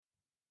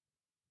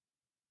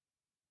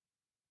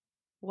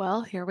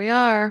Well, here we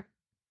are.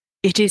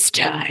 It is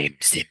time,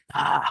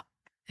 Simba.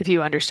 If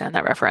you understand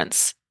that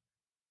reference,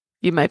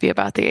 you might be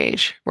about the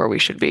age where we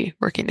should be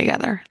working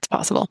together. It's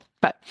possible.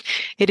 But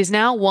it is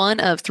now one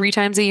of 3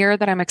 times a year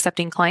that I'm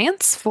accepting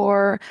clients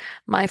for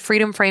my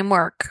freedom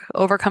framework,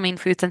 overcoming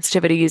food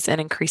sensitivities and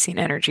increasing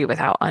energy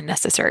without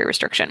unnecessary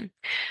restriction.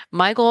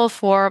 My goal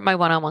for my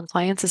one-on-one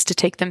clients is to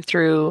take them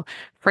through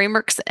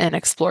frameworks and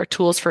explore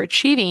tools for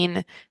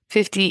achieving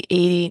 50,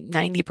 80,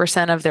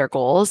 90% of their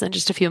goals in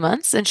just a few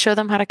months and show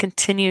them how to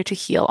continue to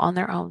heal on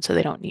their own so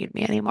they don't need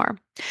me anymore.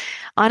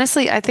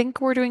 Honestly, I think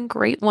we're doing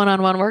great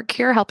one-on-one work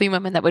here, helping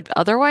women that would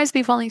otherwise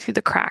be falling through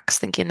the cracks,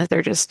 thinking that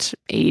they're just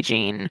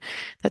aging,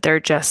 that they're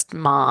just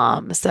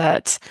moms,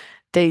 that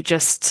they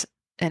just,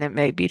 and it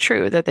may be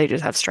true that they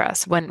just have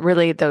stress, when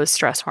really those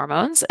stress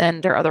hormones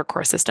and their other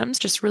core systems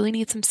just really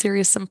need some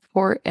serious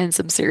support and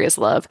some serious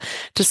love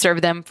to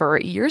serve them for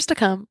years to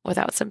come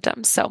without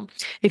symptoms. So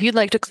if you'd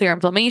like to clear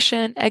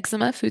inflammation,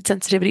 eczema, food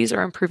sensitivities,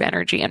 or improve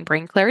energy and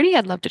brain clarity,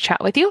 I'd love to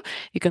chat with you.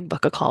 You can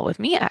book a call with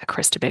me at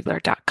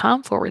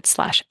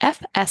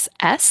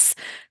kristabigler.com/FSS,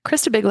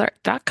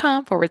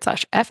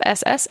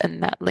 kristabigler.com/FSS,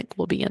 and that link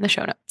will be in the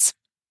show notes.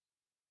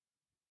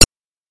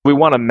 We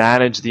want to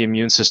manage the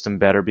immune system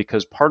better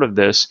because part of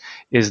this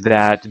is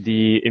that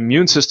the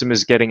immune system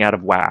is getting out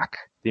of whack.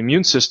 The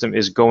immune system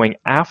is going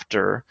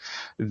after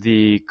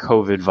the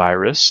COVID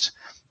virus,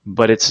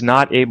 but it's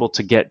not able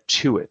to get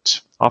to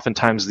it.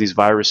 Oftentimes these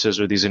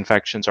viruses or these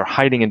infections are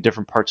hiding in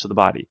different parts of the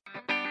body.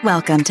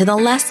 Welcome to the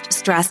Less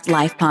Stressed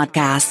Life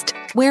podcast,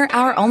 where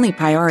our only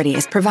priority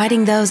is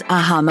providing those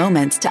aha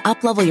moments to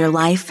uplevel your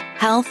life,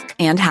 health,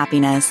 and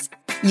happiness.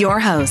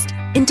 Your host,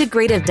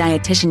 integrative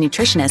dietitian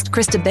nutritionist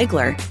Krista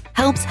Bigler,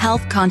 helps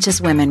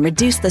health-conscious women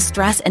reduce the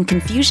stress and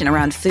confusion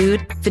around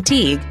food,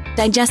 fatigue,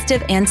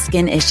 digestive, and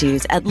skin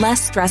issues at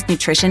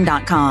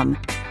lessstressednutrition.com.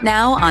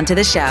 Now, onto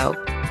the show.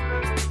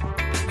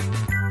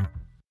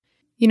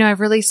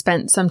 I've really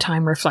spent some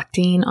time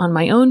reflecting on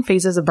my own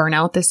phases of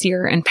burnout this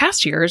year and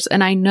past years,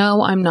 and I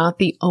know I'm not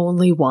the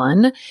only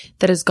one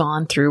that has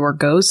gone through or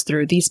goes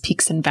through these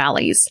peaks and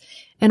valleys.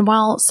 And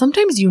while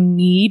sometimes you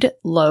need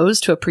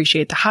lows to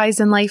appreciate the highs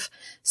in life,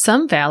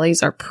 some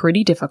valleys are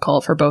pretty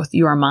difficult for both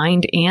your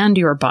mind and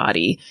your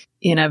body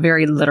in a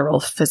very literal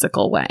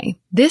physical way.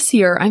 This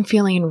year, I'm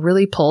feeling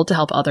really pulled to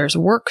help others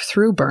work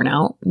through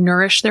burnout,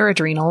 nourish their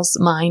adrenals,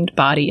 mind,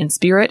 body, and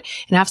spirit,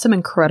 and have some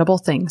incredible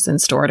things in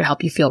store to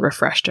help you feel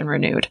refreshed and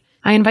renewed.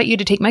 I invite you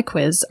to take my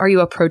quiz, Are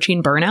You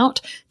Approaching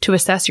Burnout?, to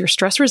assess your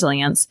stress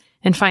resilience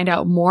and find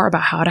out more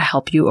about how to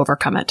help you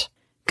overcome it.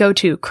 Go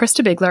to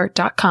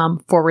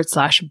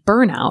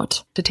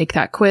kristabigler.com/burnout to take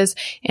that quiz,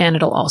 and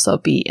it'll also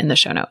be in the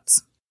show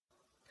notes.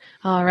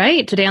 All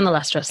right. Today on The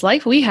Less Stressed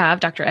Life, we have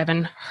Dr.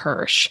 Evan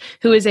Hirsch,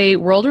 who is a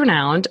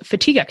world-renowned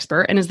fatigue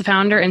expert and is the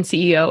founder and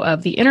CEO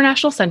of the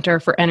International Center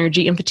for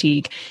Energy and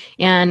Fatigue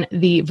and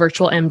the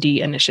Virtual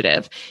MD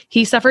Initiative.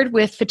 He suffered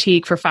with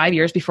fatigue for 5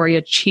 years before he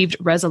achieved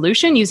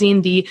resolution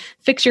using the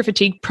Fix Your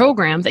Fatigue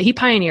program that he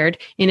pioneered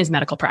in his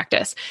medical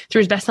practice. Through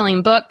his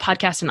best-selling book,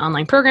 podcast, and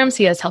online programs,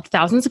 he has helped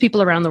thousands of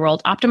people around the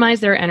world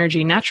optimize their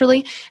energy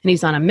naturally, and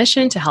he's on a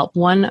mission to help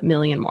 1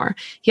 million more.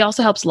 He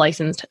also helps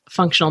licensed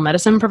functional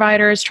medicine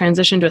providers transition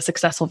to a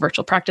successful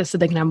virtual practice so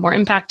they can have more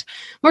impact,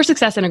 more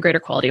success, and a greater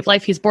quality of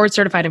life. He's board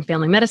certified in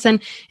family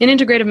medicine and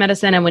integrative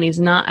medicine. And when he's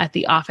not at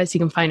the office, you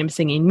can find him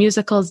singing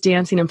musicals,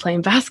 dancing, and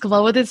playing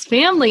basketball with his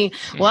family.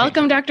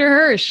 Welcome, Dr.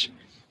 Hirsch.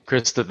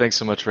 Krista, thanks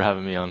so much for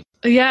having me on.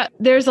 Yeah,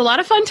 there's a lot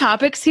of fun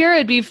topics here.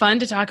 It'd be fun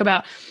to talk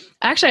about.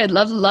 Actually, I'd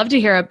love to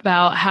hear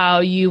about how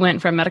you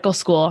went from medical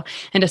school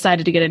and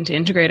decided to get into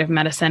integrative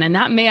medicine. And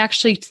that may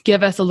actually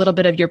give us a little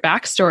bit of your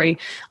backstory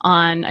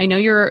on, I know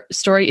your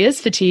story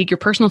is fatigue, your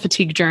personal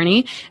fatigue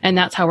journey, and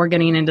that's how we're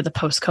getting into the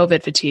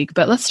post-COVID fatigue.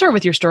 But let's start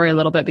with your story a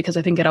little bit because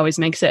I think it always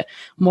makes it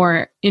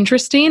more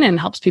interesting and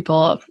helps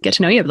people get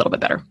to know you a little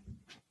bit better.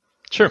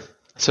 Sure.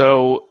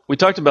 So we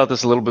talked about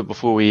this a little bit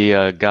before we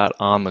got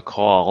on the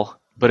call,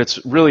 but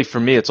it's really, for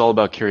me, it's all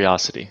about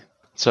curiosity.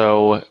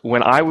 So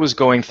when I was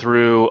going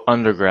through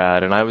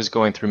undergrad and I was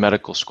going through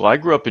medical school, I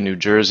grew up in New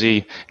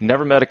Jersey,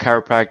 never met a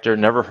chiropractor,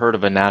 never heard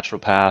of a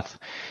naturopath.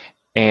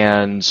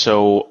 And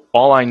so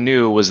all I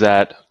knew was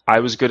that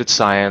I was good at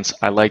science,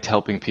 I liked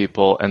helping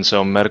people, and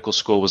so medical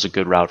school was a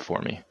good route for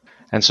me.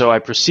 And so I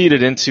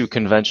proceeded into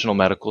conventional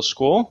medical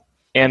school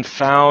and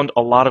found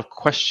a lot of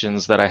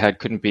questions that I had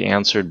couldn't be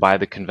answered by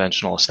the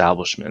conventional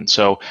establishment.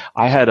 So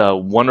I had a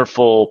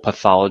wonderful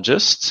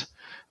pathologist,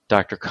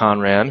 Dr.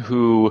 Conran,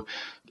 who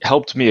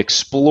helped me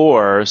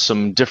explore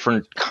some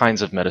different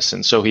kinds of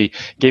medicine. So he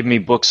gave me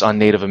books on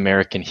Native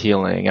American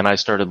healing, and I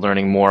started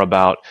learning more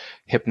about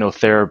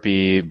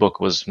hypnotherapy. Book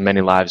was Many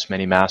Lives,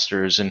 Many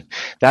Masters, and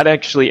that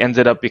actually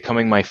ended up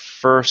becoming my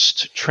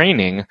first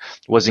training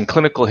was in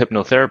clinical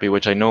hypnotherapy,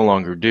 which I no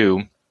longer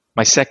do,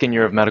 my second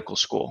year of medical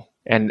school.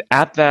 And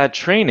at that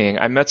training,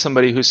 I met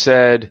somebody who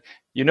said,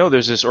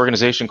 there's this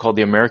organization called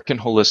the American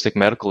Holistic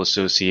Medical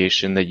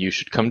Association that you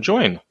should come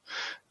join.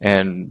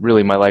 And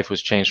really, my life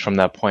was changed from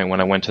that point when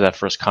I went to that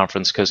first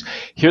conference, because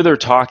here they're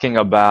talking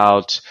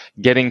about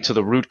getting to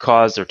the root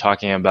cause. They're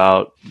talking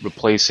about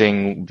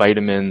replacing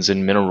vitamins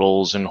and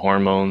minerals and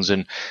hormones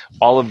and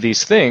all of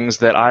these things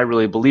that I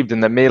really believed in,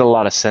 that made a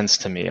lot of sense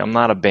to me. I'm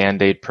not a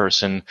Band-Aid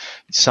person.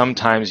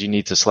 Sometimes you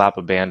need to slap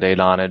a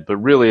Band-Aid on it, but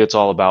really it's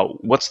all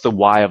about what's the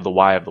why of the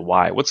why of the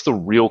why? What's the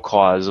real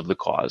cause of the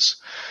cause?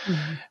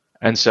 Mm-hmm.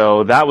 And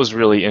so that was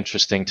really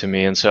interesting to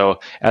me. And so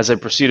as I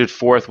proceeded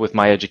forth with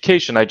my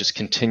education, I just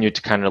continued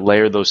to kind of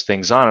layer those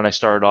things on. And I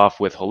started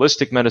off with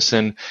holistic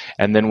medicine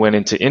and then went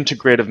into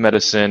integrative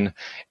medicine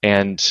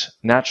and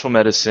natural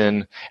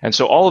medicine. And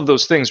so all of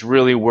those things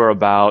really were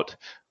about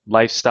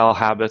lifestyle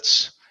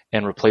habits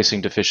and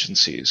replacing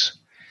deficiencies.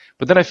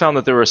 But then I found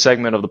that there were a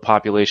segment of the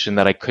population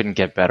that I couldn't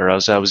get better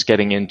as I was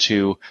getting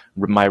into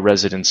my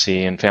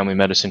residency and family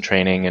medicine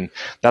training. And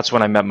that's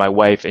when I met my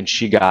wife, and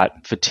she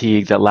got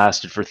fatigue that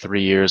lasted for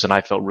 3 years, and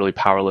I felt really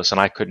powerless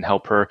and I couldn't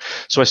help her.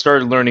 So I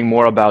started learning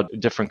more about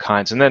different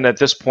kinds. And then at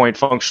this point,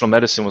 functional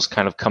medicine was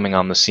kind of coming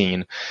on the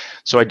scene.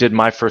 So I did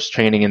my first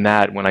training in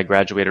that when I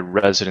graduated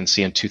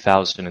residency in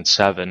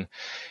 2007.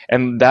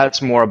 And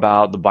that's more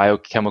about the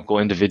biochemical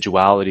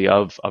individuality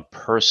of a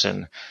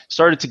person.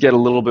 Started to get a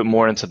little bit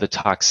more into the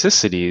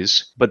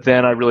toxicities, but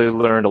then I really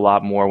learned a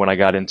lot more when I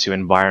got into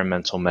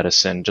environmental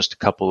medicine just a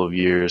couple of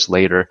years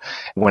later,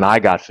 when I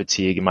got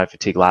fatigue, and my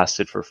fatigue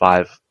lasted for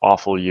 5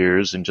 awful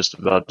years and just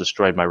about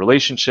destroyed my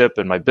relationship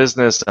and my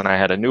business. And I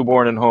had a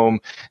newborn at home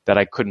that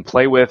I couldn't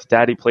play with.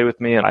 Daddy, play with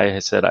me. And I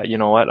said, you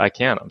know what? I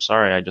can't. I'm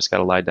sorry. I just got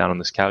to lie down on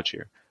this couch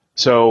here.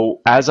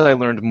 So as I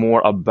learned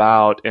more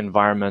about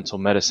environmental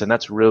medicine,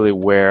 that's really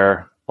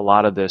where a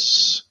lot of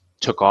this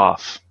took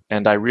off.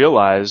 And I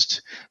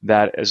realized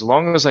that as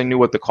long as I knew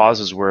what the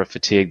causes were of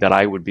fatigue, that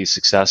I would be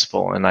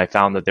successful. And I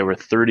found that there were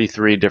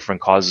 33 different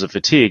causes of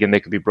fatigue, and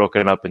they could be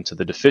broken up into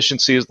the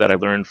deficiencies that I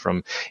learned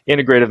from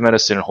integrative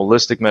medicine and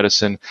holistic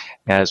medicine,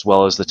 as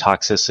well as the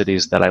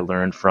toxicities that I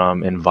learned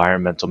from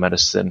environmental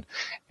medicine.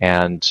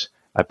 And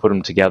I put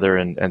them together.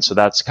 And so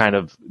that's kind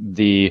of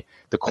the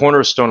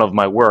cornerstone of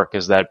my work,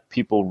 is that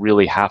people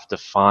really have to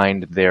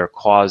find their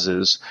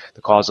causes,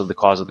 the cause of the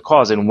cause of the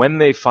cause. And when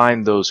they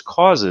find those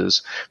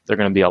causes, they're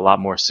going to be a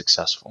lot more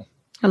successful.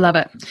 I love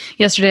it.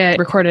 Yesterday, I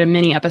recorded a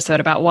mini episode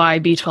about why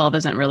B12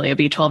 isn't really a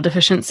B12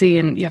 deficiency,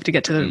 and you have to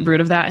get to the root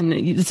of that. And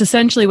it's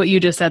essentially what you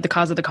just said, the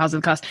cause of the cause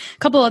of the cause. A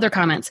couple other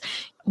comments.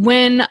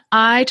 When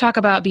I talk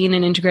about being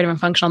in integrative and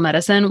functional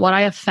medicine, what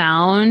I have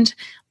found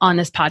on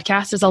this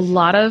podcast is a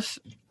lot of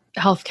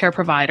healthcare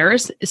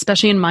providers,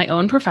 especially in my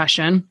own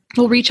profession,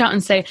 will reach out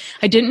and say,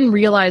 I didn't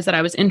realize that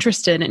I was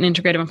interested in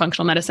integrative and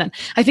functional medicine.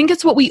 I think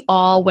it's what we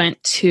all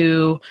went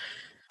to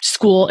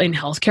school in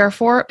healthcare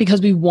for,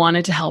 because we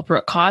wanted to help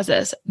root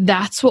causes.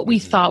 That's what we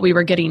thought we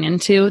were getting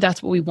into.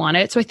 That's what we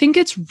wanted. So I think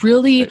it's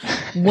really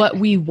what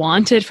we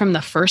wanted from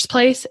the first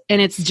place.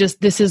 And it's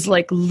just, this is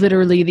like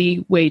literally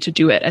the way to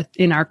do it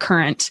in our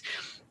current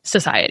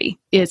society,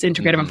 is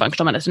integrative and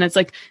functional medicine. It's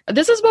like,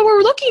 this is what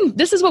we're looking,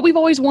 this is what we've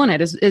always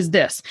wanted, is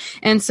this.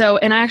 And so,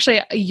 and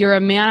actually, you're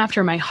a man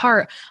after my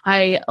heart.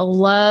 I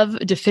love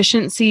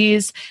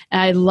deficiencies.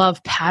 I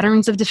love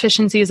patterns of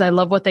deficiencies. I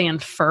love what they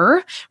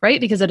infer,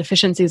 right? Because a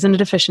deficiency isn't a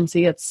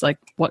deficiency. It's like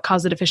what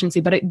caused the deficiency,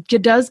 but it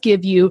does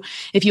give you,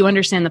 if you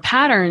understand the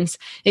patterns,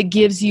 it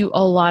gives you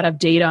a lot of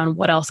data on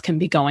what else can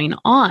be going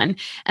on.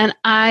 And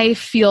I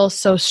feel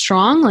so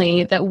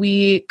strongly that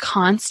we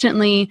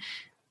constantly,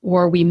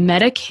 or we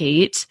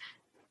medicate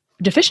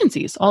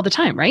deficiencies all the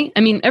time, right? I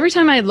mean, every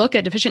time I look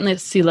at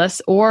deficiency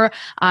lists or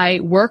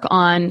I work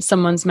on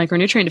someone's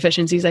micronutrient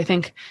deficiencies, I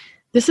think,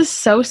 this is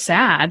so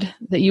sad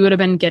that you would have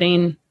been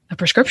getting a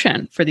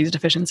prescription for these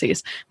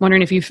deficiencies. I'm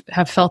wondering if you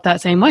have felt that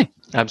same way.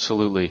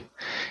 Absolutely.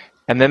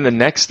 And then the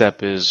next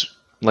step is,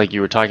 like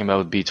you were talking about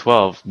with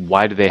B12,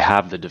 why do they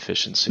have the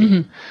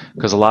deficiency?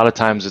 Because a lot of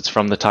times it's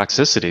from the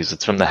toxicities,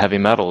 it's from the heavy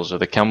metals or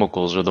the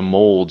chemicals or the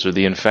molds or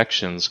the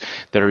infections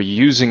that are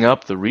using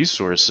up the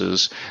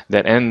resources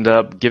that end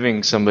up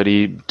giving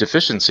somebody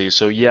deficiency.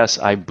 So yes,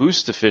 I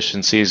boost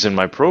deficiencies in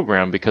my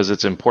program because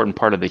it's an important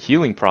part of the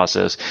healing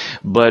process,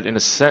 but in a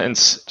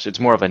sense, it's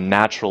more of a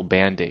natural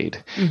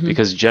Band-Aid,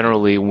 because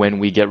generally when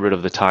we get rid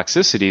of the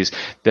toxicities,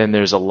 then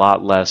there's a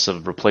lot less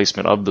of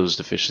replacement of those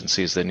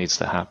deficiencies that needs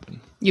to happen.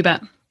 You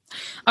bet.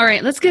 All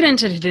right, let's get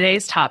into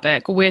today's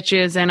topic, which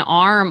is an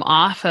arm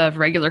off of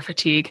regular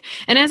fatigue.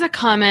 And as a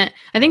comment,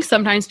 I think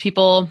sometimes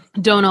people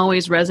don't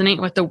always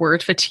resonate with the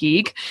word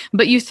fatigue,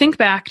 but you think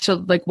back to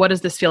like, what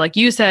does this feel like?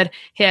 You said,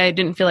 hey, I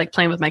didn't feel like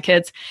playing with my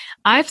kids.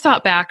 I've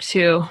thought back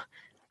to,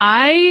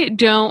 I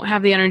don't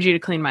have the energy to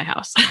clean my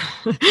house.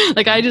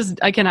 Like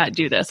I cannot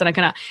do this, and I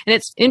cannot. And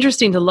it's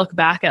interesting to look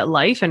back at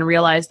life and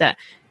realize that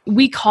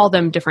we call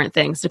them different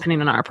things depending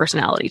on our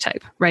personality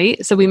type,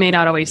 right? So we may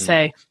not always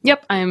say,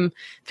 yep, I'm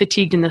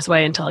fatigued in this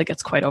way until it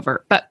gets quite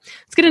overt. But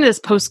let's get into this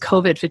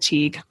post-COVID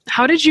fatigue.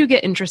 How did you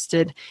get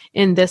interested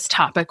in this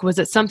topic? Was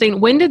it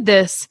something, when did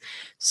this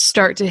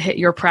start to hit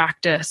your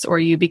practice, or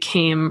you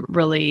became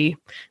really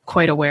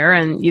quite aware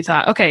and you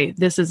thought, okay,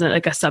 this is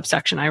like a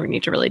subsection I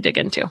need to really dig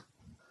into?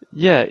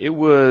 Yeah, it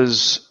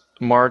was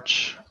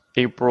March,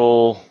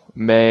 April,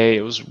 May.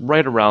 It was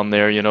right around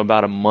there,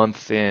 about a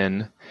month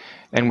in.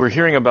 And we're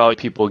hearing about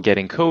people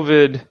getting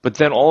COVID, but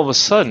then all of a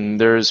sudden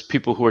there's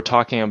people who are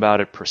talking about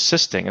it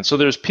persisting. And so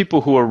there's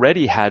people who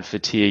already had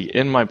fatigue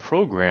in my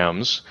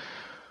programs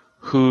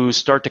who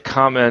start to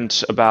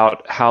comment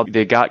about how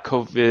they got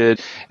COVID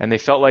and they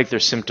felt like their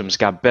symptoms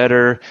got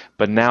better,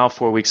 but now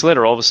 4 weeks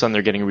later, all of a sudden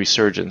they're getting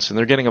resurgence and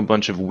they're getting a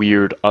bunch of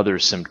weird other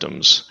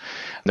symptoms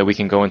that we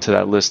can go into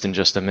that list in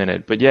just a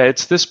minute. But yeah,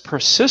 it's this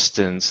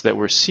persistence that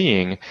we're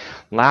seeing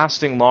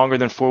lasting longer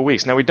than 4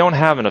 weeks. Now, we don't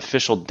have an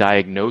official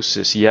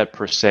diagnosis yet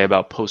per se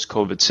about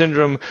post-COVID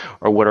syndrome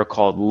or what are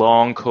called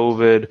long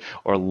COVID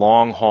or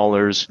long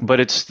haulers,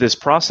 but it's this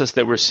process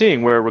that we're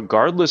seeing where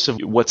regardless of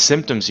what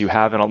symptoms you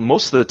have, and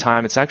most of the time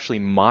it's actually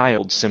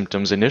mild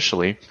symptoms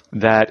initially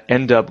that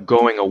end up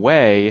going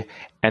away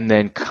and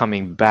then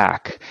coming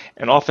back.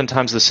 And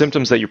oftentimes the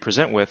symptoms that you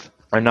present with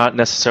are not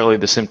necessarily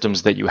the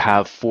symptoms that you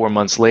have 4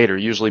 months later.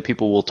 Usually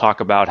people will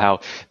talk about how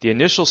the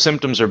initial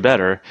symptoms are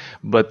better,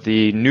 but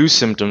the new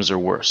symptoms are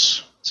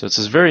worse. So it's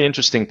this very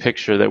interesting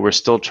picture that we're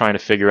still trying to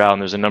figure out,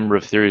 and there's a number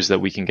of theories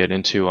that we can get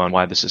into on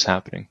why this is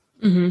happening.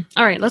 Mm-hmm.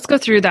 All right, let's go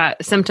through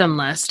that symptom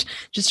list.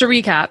 Just to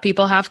recap,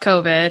 people have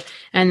COVID,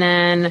 and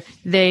then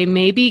they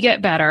maybe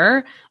get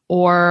better,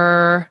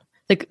 or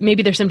like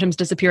maybe their symptoms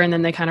disappear and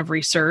then they kind of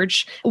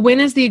resurge. When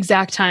is the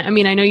exact time? I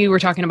mean, I know you were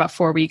talking about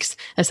 4 weeks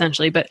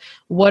essentially, but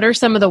what are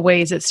some of the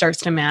ways it starts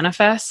to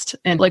manifest?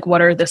 And like,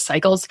 what are the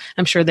cycles?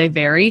 I'm sure they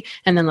vary.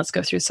 And then let's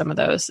go through some of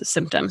those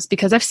symptoms,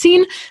 because I've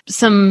seen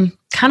some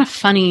kind of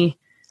funny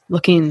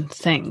looking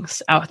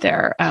things out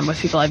there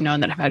with people I've known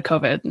that have had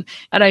COVID.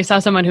 And I saw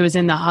someone who was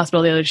in the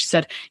hospital the other day. She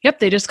said, yep,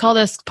 they just call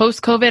this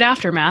post-COVID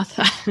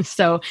aftermath.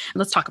 So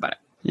let's talk about it.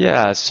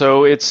 Yeah,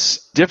 so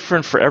it's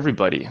different for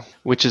everybody,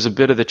 which is a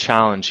bit of the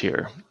challenge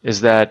here,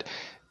 is that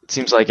it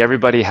seems like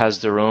everybody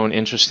has their own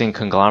interesting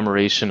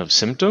conglomeration of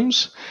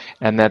symptoms,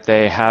 and that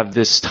they have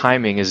this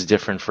timing is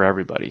different for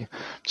everybody.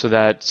 So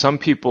that some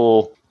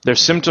people, their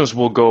symptoms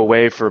will go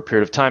away for a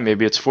period of time.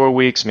 Maybe it's 4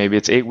 weeks, maybe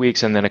it's 8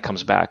 weeks, and then it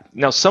comes back.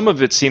 Now, some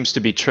of it seems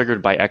to be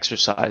triggered by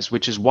exercise,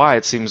 which is why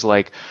it seems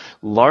like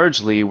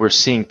largely we're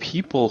seeing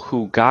people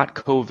who got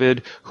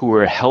COVID, who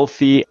were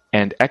healthy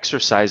and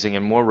exercising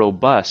and more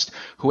robust,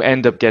 who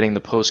end up getting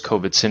the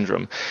post-COVID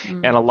syndrome.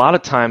 And a lot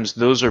of times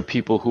those are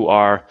people who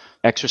are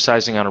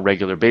exercising on a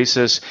regular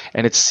basis.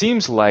 And it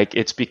seems like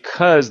it's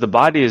because the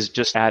body is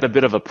just at a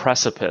bit of a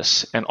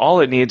precipice and all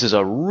it needs is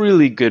a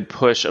really good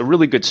push, a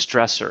really good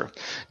stressor.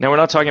 Now, we're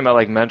not talking about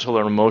like mental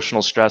or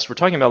emotional stress. We're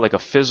talking about like a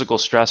physical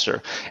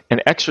stressor.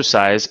 And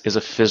exercise is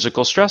a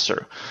physical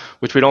stressor,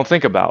 which we don't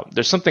think about.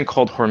 There's something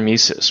called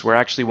hormesis, where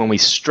actually when we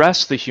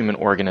stress the human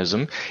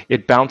organism,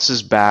 it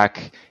bounces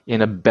back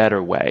in a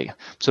better way.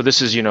 So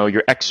this is,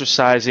 you're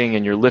exercising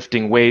and you're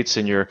lifting weights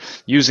and you're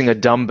using a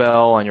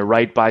dumbbell on your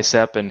right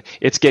bicep and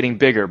it's getting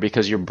bigger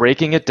because you're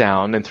breaking it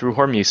down, and through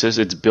hormesis,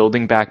 it's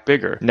building back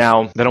bigger.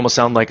 Now, that almost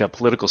sounds like a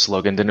political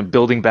slogan, then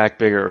building back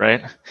bigger,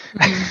 right?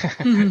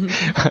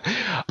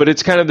 But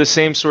it's kind of the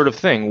same sort of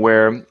thing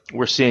where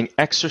we're seeing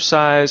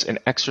exercise, and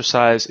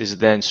exercise is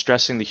then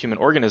stressing the human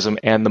organism,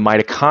 and the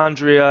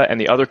mitochondria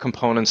and the other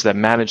components that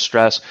manage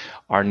stress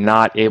are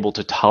not able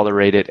to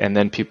tolerate it, and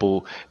then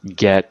people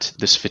get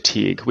this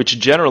fatigue, which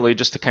generally,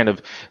 just to kind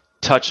of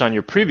touch on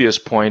your previous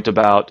point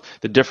about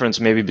the difference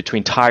maybe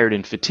between tired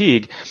and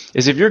fatigue,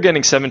 is if you're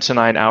getting 7 to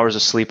 9 hours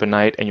of sleep a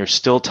night and you're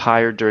still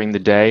tired during the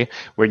day,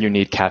 where you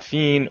need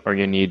caffeine or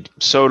you need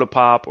soda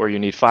pop or you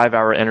need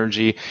 5-hour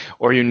energy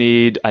or you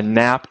need a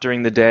nap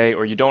during the day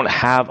or you don't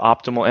have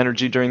optimal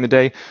energy during the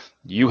day,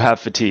 you have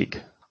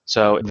fatigue.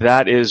 So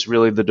that is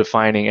really the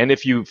defining. And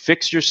if you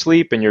fix your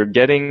sleep and you're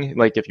getting,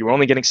 like if you were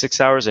only getting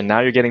 6 hours and now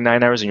you're getting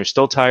 9 hours and you're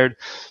still tired,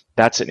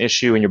 that's an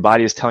issue and your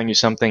body is telling you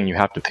something and you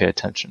have to pay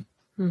attention.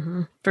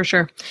 Mm-hmm, for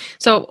sure.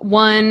 So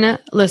one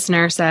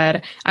listener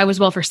said, I was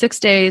well for 6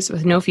 days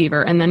with no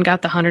fever and then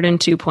got the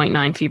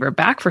 102.9 fever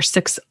back for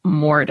 6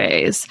 more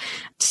days.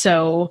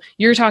 So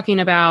you're talking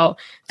about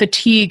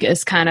fatigue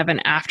as kind of an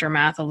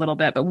aftermath a little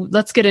bit, but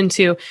let's get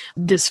into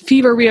this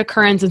fever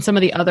reoccurrence and some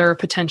of the other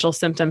potential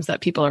symptoms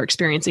that people are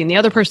experiencing. The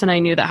other person I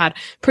knew that had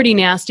pretty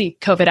nasty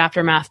COVID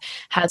aftermath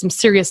had some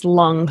serious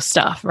lung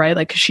stuff, right?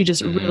 Like she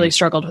just really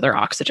struggled with her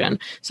oxygen.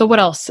 So what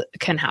else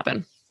can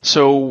happen?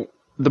 So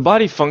the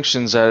body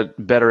functions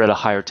better at a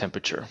higher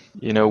temperature,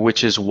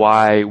 which is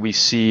why we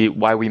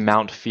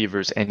mount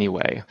fevers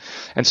anyway.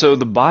 And so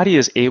the body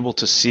is able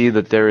to see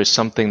that there is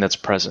something that's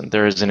present.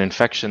 There is an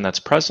infection that's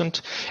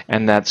present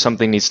and that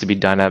something needs to be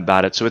done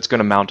about it. So it's going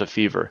to mount a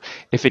fever.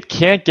 If it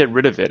can't get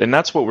rid of it, and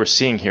that's what we're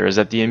seeing here, is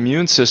that the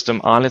immune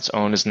system on its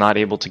own is not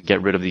able to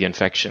get rid of the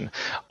infection.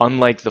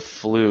 Unlike the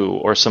flu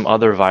or some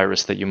other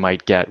virus that you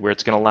might get, where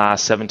it's going to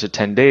last 7 to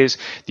 10 days,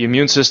 the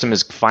immune system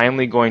is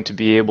finally going to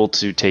be able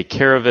to take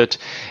care of it,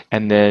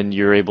 and then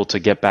you're able to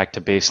get back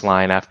to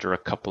baseline after a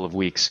couple of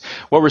weeks.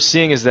 What we're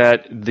seeing is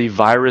that the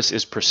virus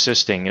is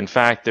persisting. In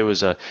fact, there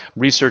was a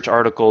research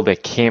article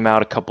that came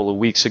out a couple of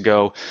weeks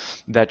ago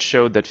that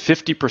showed that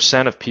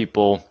 50% of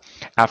people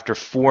after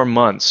 4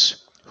 months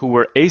who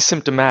were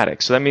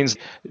asymptomatic. So that means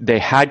they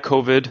had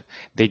COVID,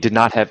 they did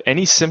not have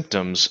any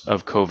symptoms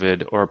of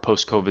COVID or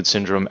post-COVID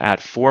syndrome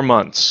at 4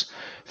 months.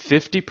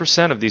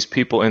 50% of these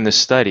people in this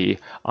study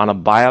on a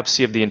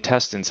biopsy of the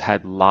intestines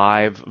had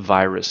live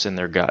virus in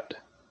their gut.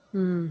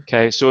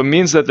 Okay, so it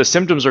means that the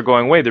symptoms are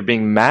going away. They're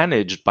being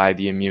managed by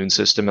the immune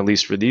system, at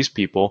least for these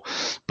people,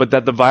 but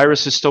that the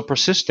virus is still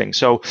persisting.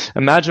 So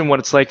imagine what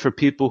it's like for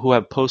people who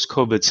have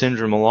post-COVID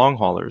syndrome, long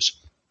haulers.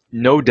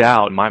 No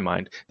doubt in my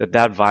mind that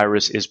that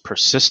virus is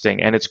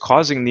persisting and it's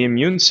causing the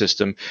immune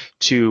system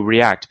to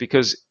react.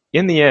 Because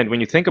in the end,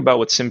 when you think about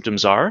what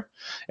symptoms are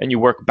and you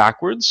work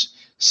backwards,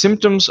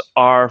 symptoms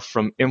are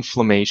from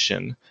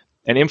inflammation.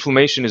 And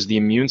inflammation is the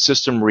immune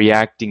system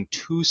reacting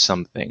to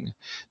something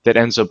that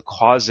ends up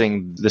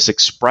causing this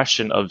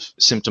expression of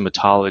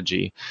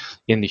symptomatology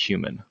in the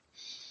human.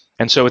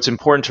 And so it's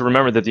important to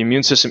remember that the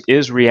immune system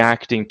is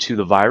reacting to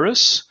the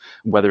virus,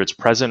 whether it's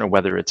present or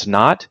whether it's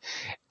not.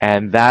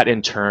 And that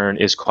in turn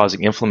is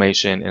causing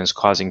inflammation and is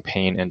causing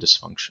pain and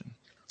dysfunction.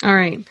 All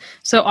right.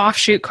 So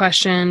offshoot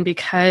question,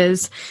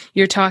 because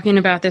you're talking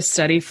about this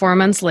study 4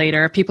 months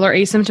later, people are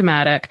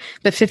asymptomatic,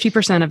 but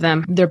 50% of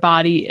them, their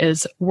body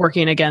is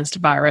working against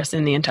virus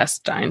in the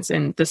intestines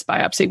in this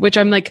biopsy, which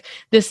I'm like,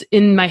 this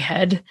in my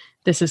head,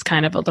 this is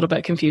kind of a little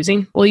bit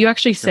confusing. Will you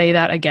actually say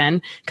that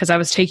again? Because I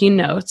was taking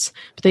notes,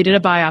 but they did a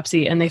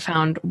biopsy and they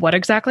found what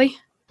exactly?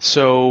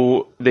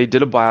 So they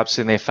did a biopsy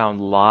and they found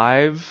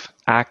live,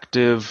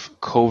 active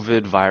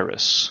COVID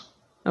virus.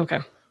 Okay.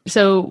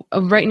 So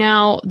right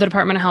now, the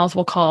Department of Health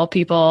will call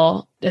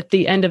people at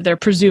the end of their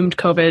presumed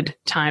COVID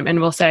time and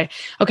will say,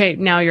 okay,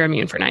 now you're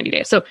immune for 90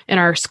 days. So in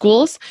our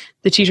schools,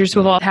 the teachers who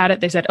have all had it,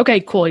 they said,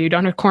 okay, cool, you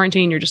don't have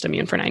quarantine, you're just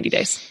immune for 90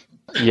 days.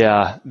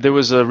 Yeah, there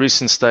was a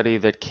recent study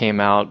that came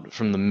out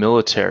from the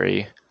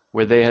military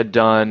where they had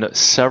done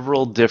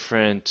several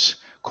different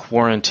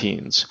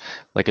quarantines,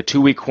 like a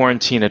 2-week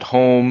quarantine at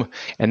home,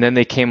 and then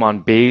they came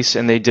on base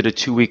and they did a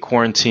 2-week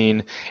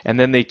quarantine, and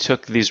then they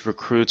took these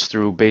recruits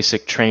through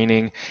basic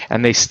training,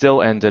 and they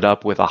still ended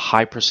up with a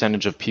high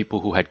percentage of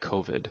people who had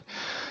COVID.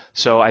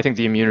 So I think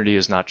the immunity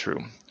is not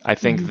true. I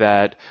think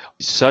that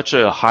such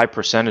a high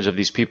percentage of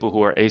these people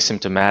who are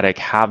asymptomatic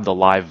have the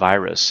live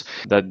virus,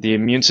 that the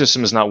immune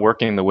system is not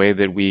working the way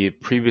that we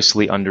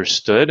previously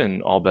understood,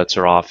 and all bets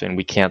are off, and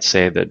we can't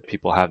say that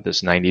people have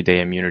this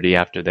 90-day immunity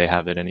after they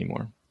have it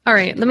anymore. All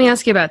right, let me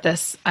ask you about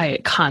this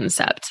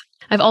concept.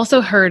 I've also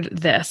heard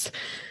this.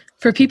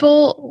 For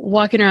people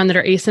walking around that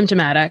are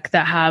asymptomatic,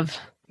 that have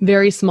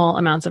very small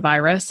amounts of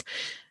virus,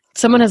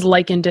 someone has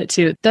likened it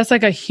to, that's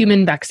like a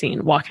human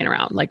vaccine walking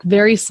around, like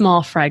very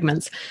small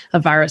fragments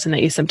of virus in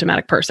the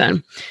asymptomatic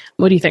person.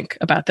 What do you think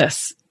about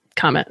this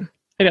comment?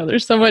 I know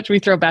there's so much we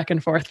throw back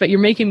and forth, but you're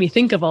making me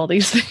think of all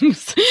these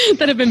things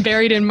that have been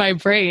buried in my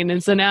brain.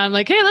 And so now I'm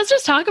like, hey, let's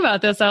just talk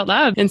about this out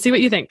loud and see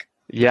what you think.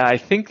 Yeah, I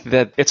think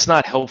that it's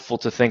not helpful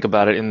to think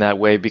about it in that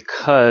way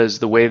because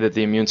the way that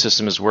the immune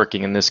system is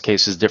working in this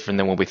case is different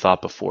than what we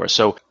thought before.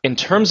 So in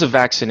terms of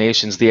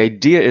vaccinations, the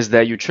idea is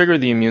that you trigger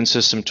the immune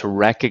system to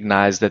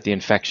recognize that the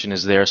infection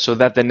is there so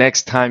that the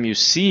next time you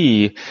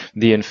see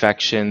the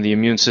infection, the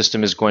immune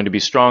system is going to be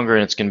stronger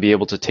and it's going to be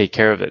able to take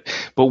care of it.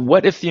 But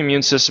what if the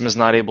immune system is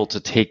not able to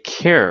take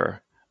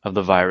care of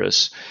the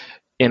virus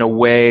in a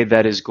way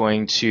that is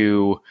going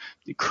to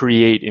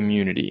create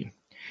immunity?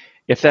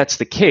 If that's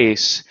the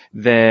case,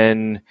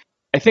 then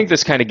I think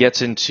this kind of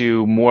gets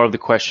into more of the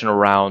question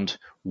around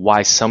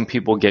why some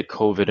people get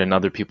COVID and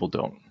other people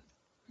don't.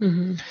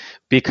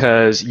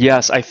 Because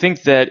yes, I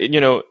think that,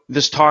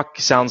 this talk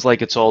sounds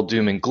like it's all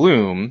doom and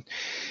gloom,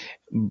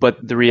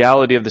 but the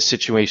reality of the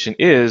situation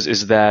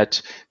is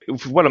that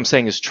if what I'm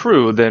saying is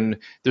true, then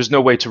there's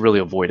no way to really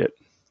avoid it.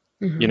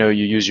 You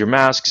use your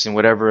masks and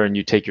whatever, and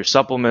you take your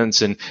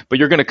supplements, but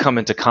you're going to come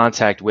into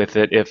contact with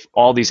it if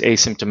all these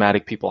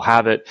asymptomatic people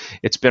have it.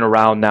 It's been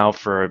around now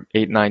for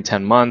 8, 9,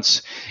 10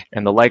 months,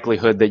 and the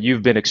likelihood that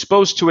you've been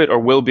exposed to it or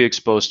will be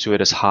exposed to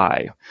it is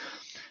high.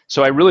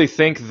 So I really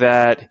think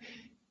that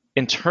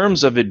in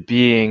terms of it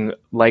being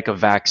like a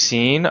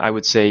vaccine, I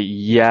would say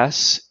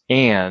yes,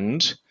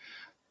 and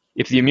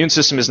if the immune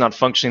system is not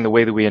functioning the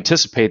way that we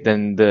anticipate,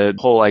 then the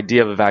whole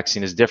idea of a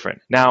vaccine is different.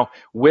 Now,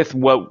 with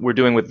what we're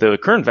doing with the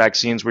current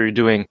vaccines, where you're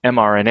doing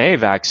mRNA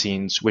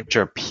vaccines, which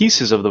are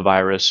pieces of the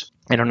virus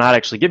and are not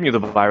actually giving you the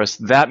virus,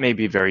 that may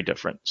be very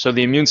different. So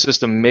the immune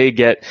system may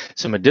get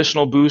some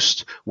additional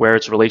boost where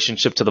its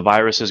relationship to the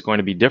virus is going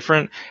to be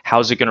different.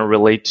 How's it going to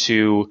relate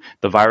to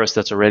the virus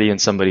that's already in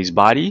somebody's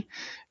body?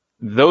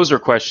 Those are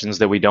questions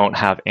that we don't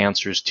have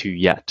answers to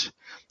yet.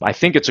 I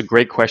think it's a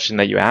great question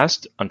that you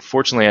asked.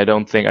 Unfortunately, I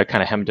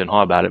kind of hemmed and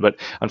hawed about it, but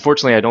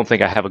unfortunately, I don't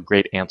think I have a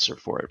great answer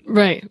for it.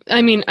 Right.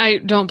 I mean, I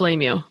don't blame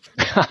you.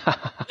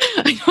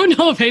 I don't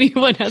know if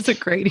anyone has a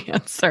great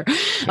answer.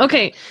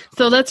 Okay,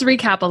 so let's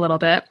recap a little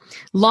bit.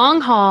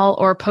 Long haul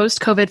or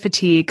post-COVID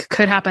fatigue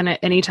could happen at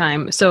any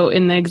time. So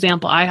in the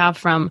example I have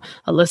from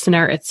a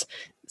listener, it's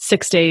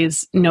 6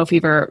 days, no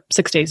fever,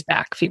 6 days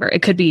back fever.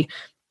 It could be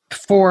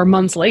 4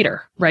 months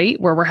later,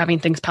 right? Where we're having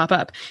things pop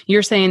up.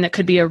 You're saying that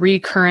could be a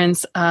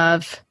recurrence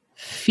of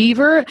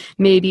fever,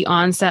 maybe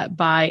onset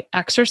by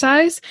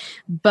exercise.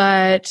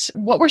 But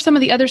what were some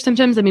of the other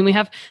symptoms? I mean, we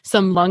have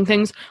some lung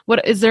things.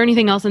 What is there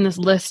anything else in this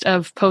list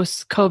of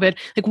post-COVID?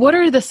 Like, what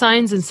are the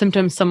signs and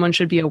symptoms someone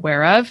should be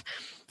aware of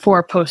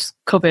for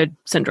post-COVID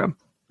syndrome,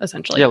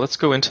 essentially? Yeah, let's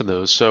go into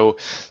those. So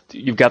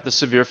you've got the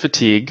severe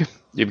fatigue,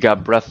 you've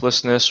got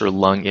breathlessness or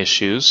lung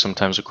issues,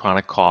 sometimes a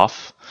chronic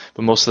cough,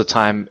 but most of the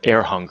time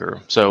air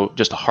hunger. So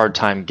just a hard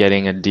time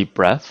getting a deep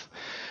breath,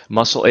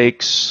 muscle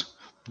aches,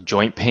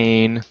 joint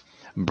pain,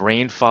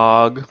 brain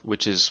fog,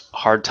 which is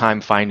hard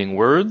time finding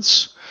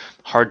words,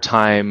 hard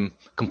time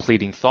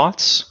completing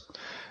thoughts,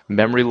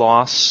 memory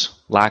loss,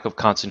 lack of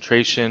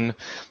concentration,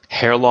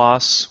 hair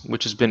loss,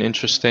 which has been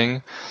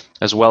interesting,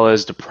 as well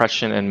as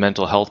depression and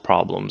mental health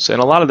problems.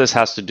 And a lot of this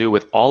has to do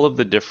with all of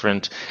the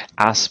different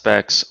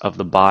aspects of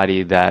the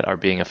body that are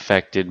being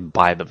affected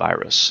by the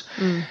virus.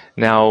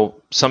 Now,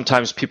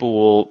 sometimes people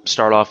will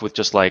start off with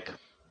just like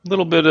a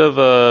little bit of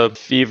a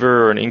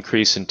fever or an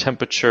increase in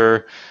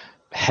temperature,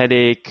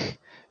 headache,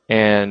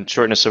 and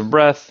shortness of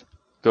breath.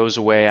 Goes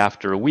away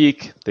after a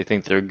week. They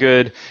think they're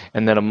good.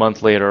 And then a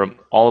month later,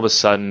 all of a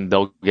sudden,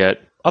 they'll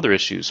get other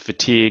issues: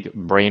 fatigue,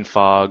 brain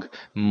fog,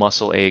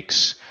 muscle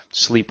aches,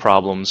 sleep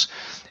problems.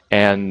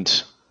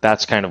 And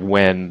that's kind of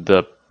when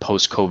the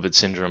post-COVID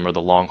syndrome or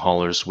the long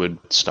haulers would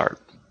start.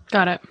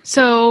 Got it.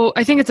 So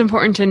I think it's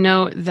important to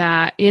note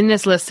that in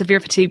this list, severe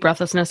fatigue,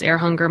 breathlessness, air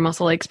hunger,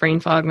 muscle aches, brain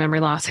fog,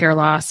 memory loss, hair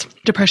loss,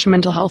 depression,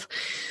 mental health,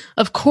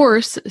 of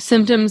course,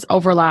 symptoms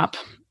overlap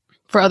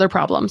for other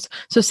problems.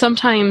 So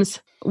sometimes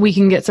we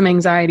can get some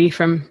anxiety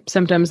from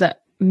symptoms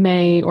that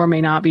may or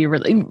may not be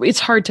really, it's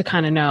hard to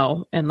kind of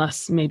know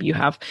unless maybe you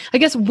have, I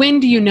guess, when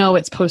do you know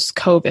it's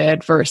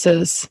post-COVID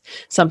versus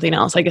something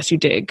else? I guess you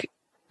dig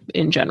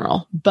in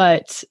general,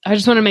 but I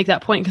just want to make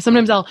that point because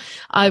sometimes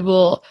I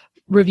will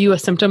review a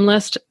symptom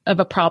list of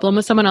a problem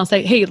with someone. I'll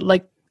say, hey,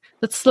 like,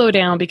 let's slow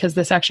down because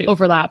this actually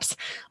overlaps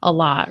a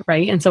lot,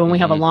 right? And so when we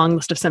have a long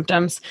list of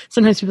symptoms,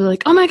 sometimes people are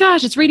like, oh my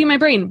gosh, it's reading my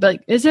brain. But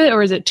like, is it,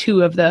 or is it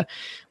two of the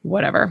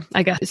whatever?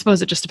 I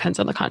suppose it just depends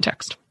on the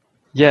context.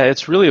 Yeah,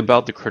 it's really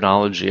about the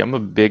chronology. I'm a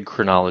big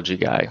chronology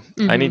guy.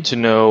 I need to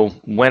know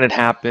when it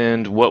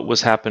happened, what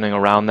was happening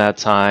around that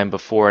time,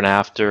 before and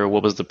after,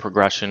 what was the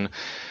progression.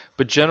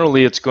 But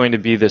generally, it's going to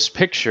be this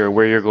picture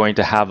where you're going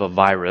to have a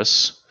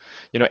virus.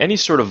 You know, any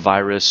sort of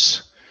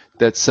virus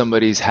that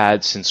somebody's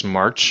had since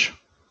March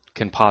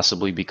can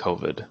possibly be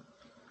COVID.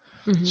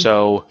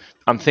 So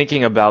I'm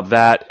thinking about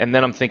that. And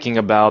then I'm thinking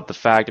about the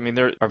fact, I mean,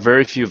 there are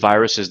very few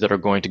viruses that are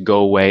going to go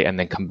away and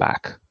then come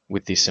back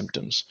with these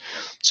symptoms.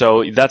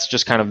 So that's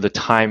just kind of the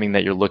timing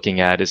that you're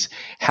looking at, is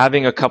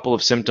having a couple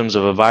of symptoms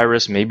of a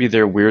virus. Maybe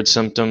they're weird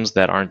symptoms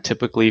that aren't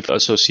typically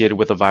associated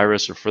with a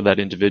virus or for that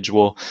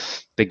individual.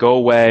 They go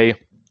away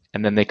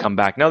and then they come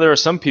back. Now, there are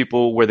some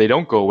people where they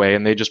don't go away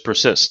and they just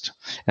persist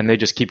and they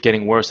just keep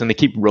getting worse and they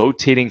keep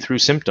rotating through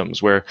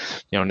symptoms where,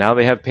 you know, now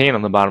they have pain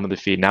on the bottom of the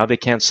feet. Now they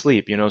can't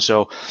sleep, you know,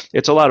 so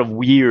it's a lot of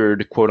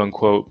weird, quote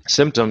unquote,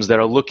 symptoms that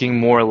are looking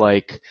more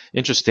like,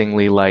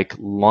 interestingly, like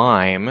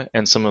Lyme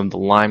and some of the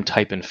Lyme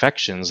type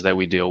infections that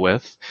we deal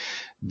with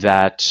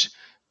that,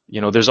 you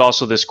know, there's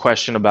also this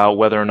question about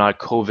whether or not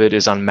COVID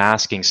is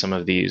unmasking some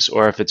of these,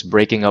 or if it's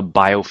breaking up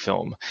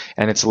biofilm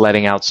and it's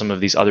letting out some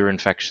of these other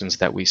infections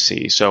that we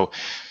see. So,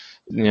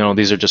 you know,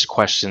 these are just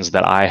questions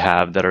that I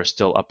have that are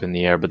still up in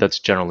the air, but that's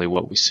generally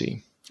what we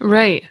see.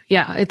 Right.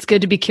 Yeah. It's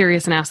good to be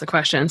curious and ask the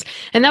questions.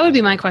 And that would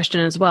be my question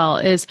as well,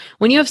 is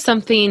when you have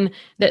something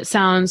that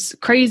sounds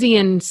crazy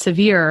and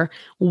severe,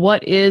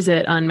 what is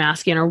it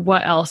unmasking, or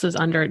what else is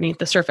underneath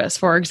the surface?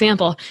 For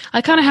example,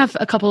 I kind of have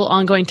a couple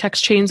ongoing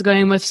text chains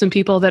going with some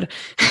people that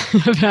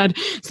have had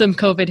some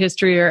COVID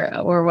history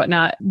or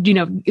whatnot, you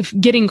know,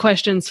 getting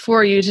questions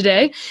for you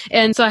today.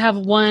 And so I have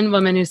one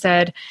woman who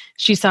said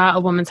she saw a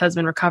woman's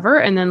husband recover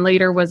and then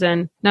later was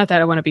in, not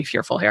that I want to be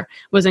fearful here,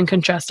 was in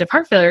congestive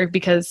heart failure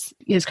because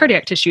his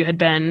cardiac tissue had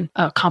been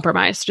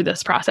compromised through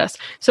this process.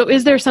 So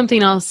is there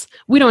something else?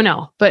 We don't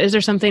know, but is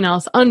there something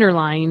else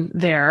underlying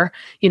there,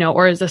 you know,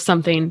 or is this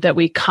something that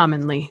we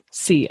commonly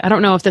see? I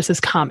don't know if this is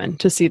common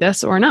to see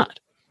this or not.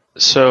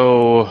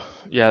 So,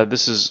 yeah,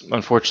 this is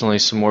unfortunately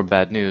some more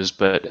bad news,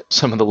 but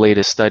some of the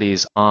latest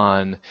studies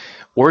on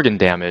organ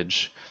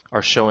damage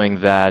are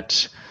showing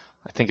that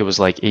I think it was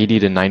like 80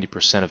 to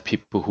 90% of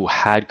people who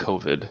had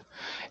COVID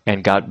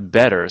and got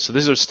better. So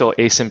these are still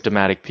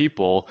asymptomatic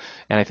people.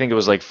 And I think it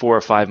was like 4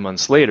 or 5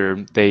 months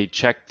later, they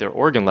checked their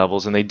organ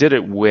levels and they did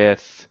it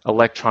with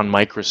electron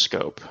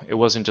microscope. It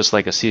wasn't just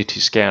like a CT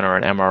scan or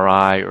an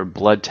MRI or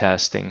blood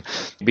testing,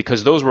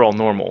 because those were all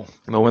normal.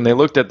 But when they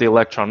looked at the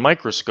electron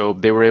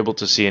microscope, they were able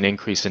to see an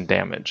increase in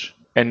damage.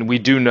 And we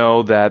do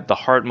know that the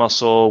heart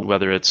muscle,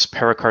 whether it's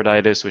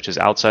pericarditis, which is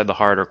outside the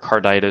heart, or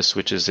carditis,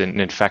 which is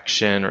an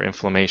infection or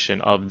inflammation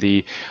of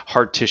the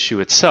heart tissue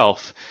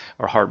itself,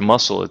 or heart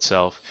muscle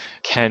itself,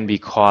 can be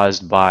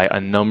caused by a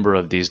number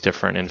of these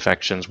different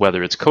infections,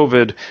 whether it's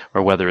COVID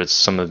or whether it's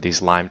some of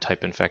these Lyme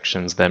type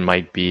infections that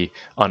might be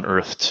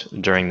unearthed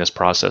during this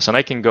process. And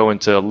I can go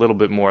into a little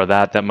bit more of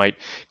that. That might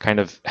kind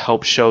of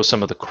help show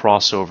some of the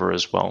crossover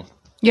as well.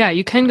 Yeah,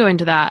 you can go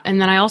into that.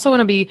 And then I also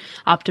want to be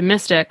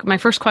optimistic. My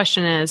first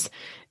question is,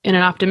 in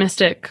an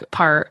optimistic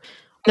part,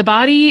 the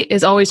body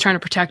is always trying to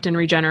protect and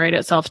regenerate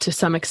itself to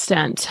some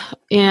extent.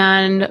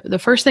 And the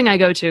first thing I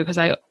go to, because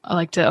I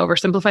like to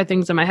oversimplify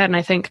things in my head, and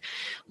I think,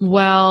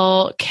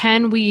 well,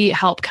 can we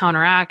help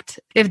counteract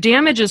if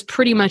damage is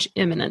pretty much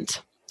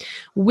imminent,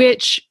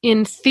 which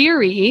in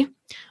theory,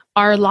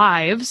 our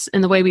lives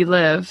and the way we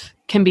live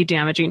can be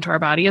damaging to our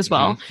body as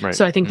well. Right.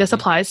 So I think this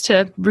applies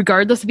to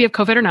regardless if you have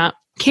COVID or not.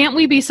 Can't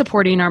we be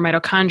supporting our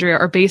mitochondria,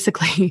 or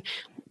basically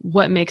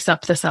what makes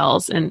up the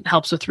cells and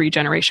helps with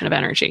regeneration of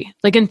energy?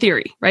 Like in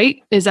theory,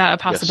 right? Is that a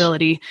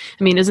possibility? Yes.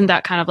 I mean, isn't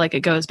that kind of like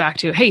it goes back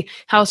to, hey,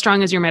 how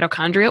strong is your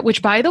mitochondria?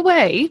 Which, by the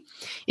way,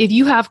 if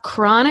you have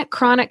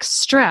chronic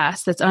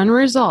stress that's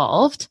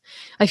unresolved,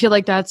 I feel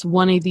like that's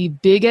one of the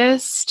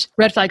biggest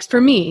red flags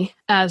for me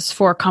as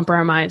for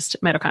compromised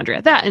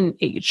mitochondria. That and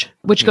age,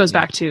 which goes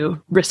back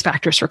to risk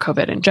factors for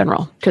COVID in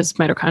general, because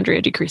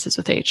mitochondria decreases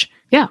with age.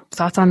 Yeah,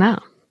 thoughts on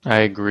that?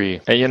 I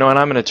agree. And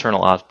I'm an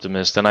eternal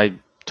optimist, and I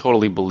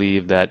totally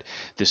believe that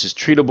this is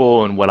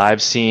treatable. And what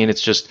I've seen,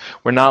 it's just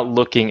we're not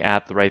looking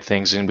at the right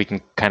things, and we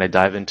can kind of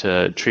dive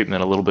into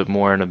treatment a little bit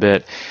more in a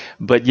bit.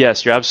 But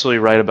yes, you're absolutely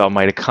right about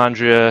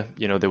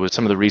mitochondria. There was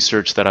some of the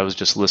research that I was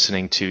just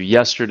listening to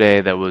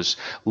yesterday that was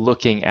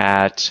looking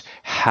at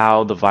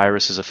how the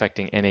virus is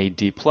affecting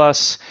NAD+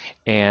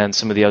 and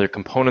some of the other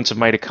components of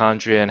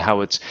mitochondria, and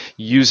how it's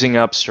using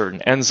up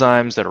certain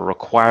enzymes that are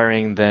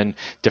requiring then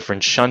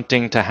different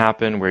shunting to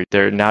happen, where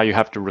now you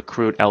have to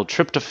recruit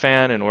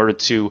L-tryptophan in order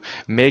to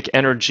make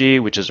energy,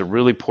 which is a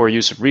really poor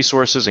use of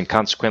resources, and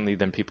consequently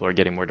then people are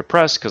getting more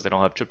depressed because they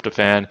don't have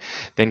tryptophan,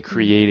 then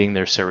creating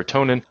their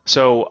serotonin.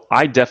 So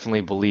I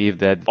definitely believe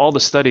that all the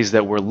studies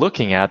that we're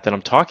looking at that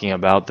I'm talking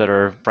about that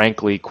are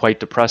frankly quite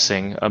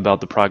depressing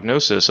about the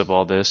prognosis of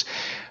all this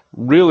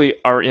really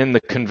are in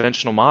the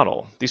conventional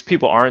model. These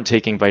people aren't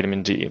taking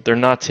vitamin D. They're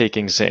not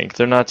taking zinc.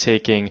 They're not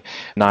taking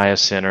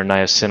niacin or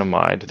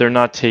niacinamide. They're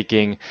not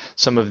taking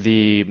some of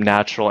the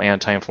natural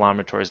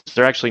anti-inflammatories.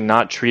 They're actually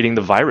not treating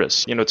the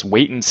virus. It's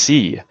wait and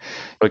see,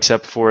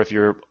 except for if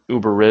you're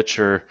uber rich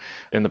or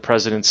in the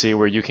presidency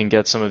where you can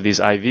get some of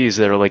these IVs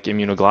that are like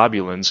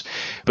immunoglobulins.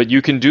 But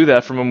you can do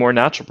that from a more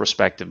natural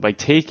perspective by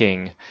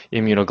taking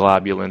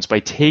immunoglobulins, by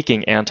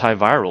taking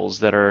antivirals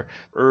that are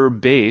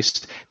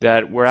herb-based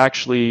that were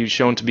actually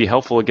shown to be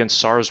helpful against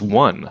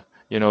SARS-1.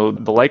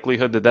 The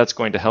likelihood that that's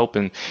going to help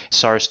in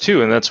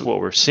SARS-2, and that's what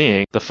we're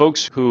seeing. The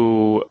folks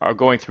who are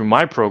going through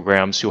my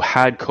programs who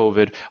had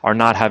COVID are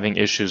not having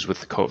issues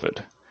with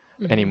COVID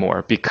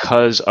anymore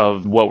because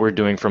of what we're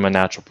doing from a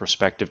natural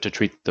perspective to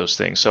treat those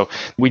things. So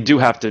we do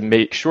have to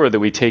make sure that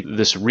we take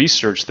this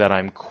research that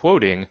I'm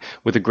quoting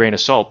with a grain of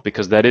salt,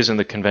 because that is in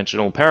the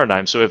conventional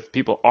paradigm. So if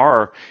people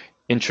are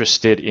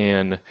interested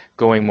in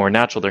going more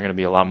natural, they're going to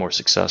be a lot more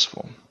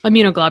successful.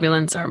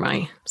 Immunoglobulins are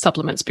my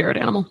supplement spirit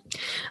animal.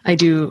 I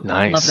do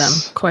love them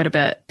quite a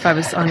bit. If I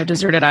was on a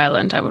deserted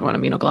island, I would want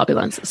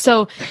immunoglobulins.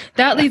 So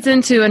that leads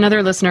into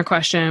another listener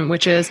question,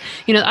 which is,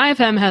 the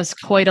IFM has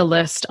quite a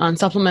list on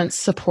supplements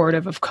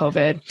supportive of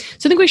COVID.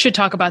 So I think we should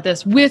talk about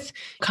this with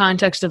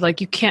context of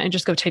you can't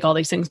just go take all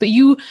these things, but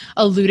you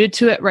alluded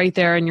to it right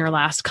there in your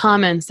last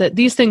comments that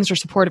these things are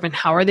supportive, and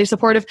how are they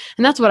supportive?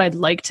 And that's what I'd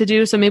like to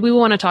do. So maybe we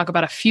want to talk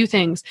about a few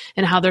things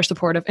and how they're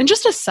supportive. And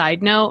just a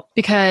side note,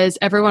 because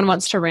everyone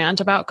wants to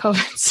rant about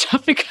COVID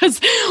stuff because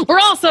we're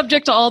all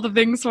subject to all the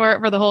things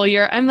for the whole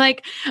year. I'm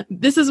like,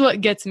 this is what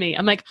gets me.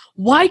 I'm like,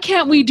 why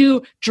can't we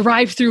do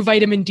drive-through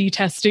vitamin D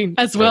testing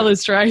as well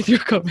as drive-through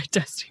COVID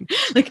testing?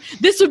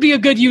 This would be a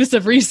good use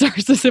of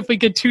resources if we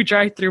could do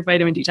drive-through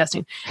vitamin D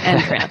testing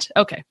and rant.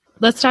 Okay.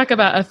 Let's talk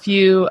about a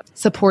few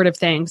supportive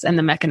things and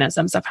the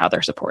mechanisms of how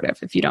they're supportive,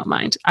 if you don't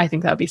mind. I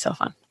think that would be so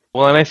fun.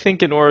 Well, and I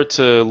think in order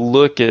to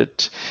look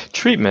at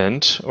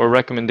treatment or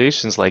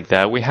recommendations like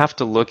that, we have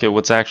to look at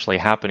what's actually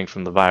happening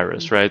from the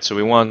virus, right? So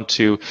we want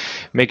to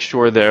make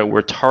sure that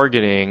we're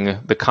targeting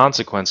the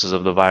consequences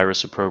of the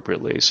virus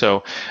appropriately.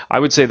 So I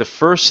would say the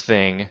first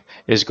thing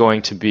is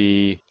going to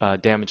be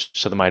damage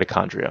to the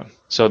mitochondria.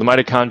 So the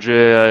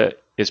mitochondria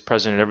is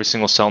present in every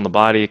single cell in the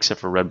body except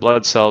for red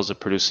blood cells. It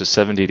produces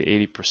 70 to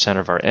 80%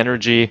 of our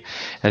energy,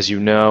 as you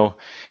know.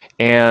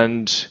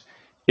 And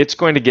it's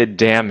going to get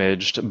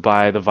damaged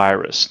by the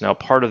virus. Now,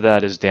 part of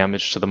that is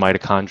damage to the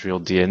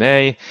mitochondrial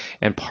DNA,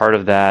 and part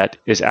of that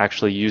is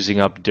actually using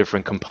up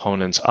different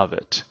components of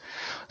it.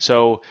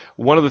 So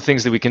one of the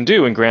things that we can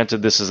do, and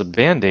granted this is a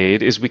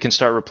Band-Aid, is we can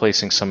start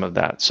replacing some of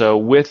that. So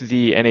with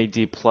the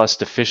NAD+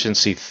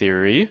 deficiency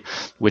theory,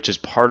 which is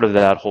part of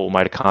that whole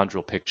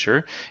mitochondrial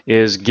picture,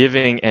 is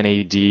giving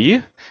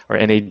NAD, or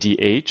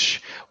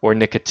NADH, or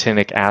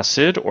nicotinic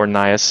acid, or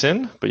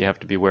niacin, but you have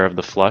to be aware of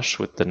the flush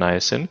with the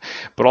niacin.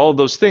 But all of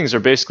those things are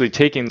basically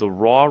taking the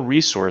raw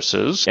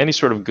resources, any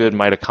sort of good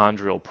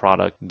mitochondrial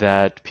product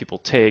that people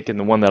take, and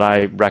the one that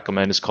I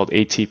recommend is called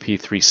ATP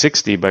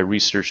 360 by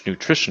Research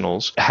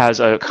Nutritionals, has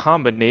a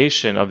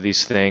combination of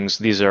these things.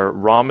 These are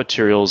raw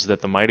materials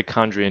that the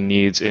mitochondria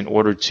needs in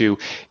order to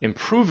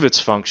improve its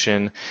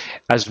function,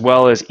 as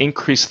well as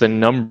increase the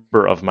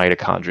number of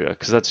mitochondria,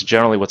 because that's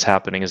generally what's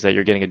happening, is that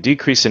you're getting a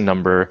decrease in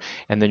number,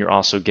 and then you're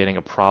also getting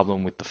a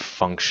problem with the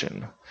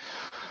function.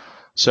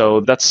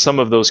 So that's some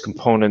of those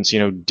components,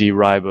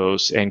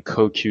 D-ribose and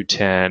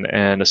CoQ10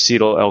 and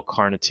acetyl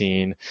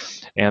L-carnitine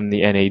and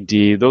the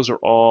NAD. Those are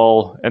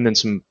all, and then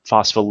some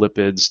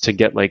phospholipids to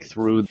get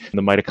through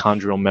the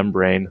mitochondrial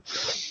membrane.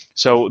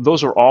 So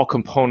those are all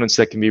components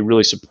that can be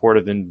really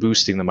supportive in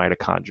boosting the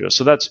mitochondria.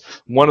 So that's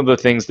one of the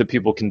things that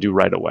people can do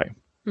right away.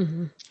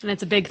 Mm-hmm. And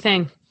it's a big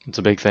thing. It's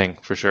a big thing,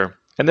 for sure.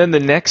 And then the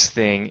next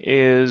thing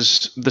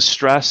is the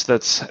stress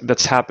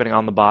that's happening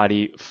on the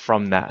body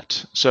from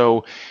that.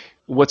 So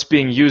what's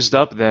being used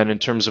up then in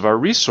terms of our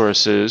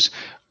resources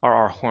are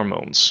our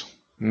hormones,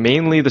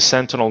 mainly the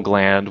sentinel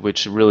gland,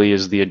 which really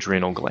is the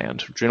adrenal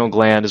gland. Adrenal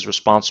gland is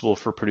responsible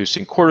for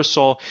producing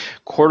cortisol.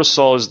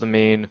 Cortisol is the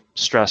main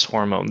stress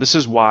hormone. This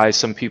is why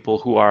some people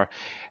who are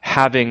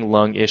having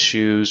lung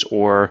issues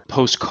or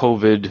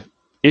post-COVID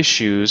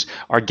issues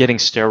are getting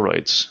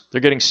steroids.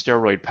 They're getting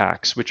steroid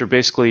packs, which are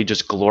basically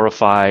just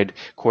glorified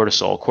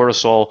cortisol.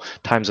 Cortisol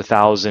times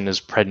 1,000 is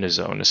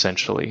prednisone,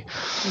 essentially.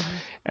 Mm-hmm.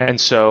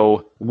 And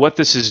so what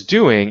this is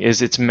doing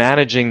is it's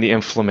managing the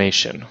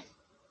inflammation.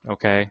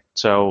 Okay,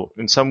 so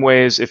in some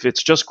ways, if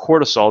it's just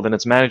cortisol, then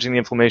it's managing the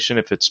inflammation.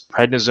 If it's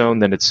prednisone,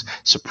 then it's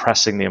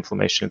suppressing the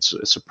inflammation. It's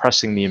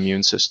suppressing the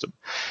immune system.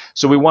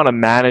 So we want to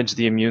manage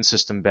the immune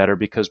system better,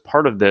 because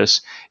part of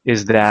this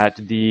is that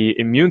the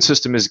immune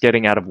system is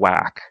getting out of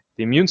whack.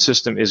 The immune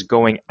system is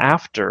going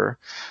after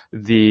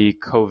the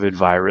COVID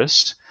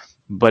virus,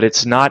 but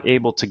it's not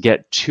able to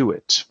get to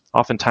it.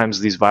 Oftentimes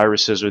these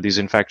viruses or these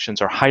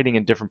infections are hiding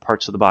in different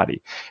parts of the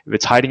body. If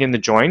it's hiding in the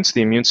joints,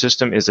 the immune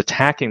system is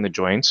attacking the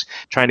joints,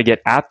 trying to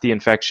get at the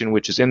infection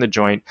which is in the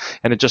joint,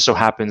 and it just so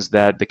happens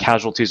that the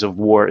casualties of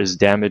war is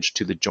damage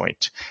to the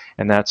joint.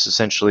 And that's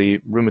essentially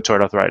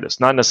rheumatoid arthritis.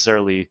 Not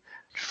necessarily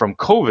from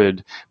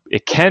COVID,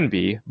 it can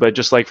be, but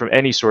just like from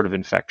any sort of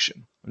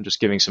infection. I'm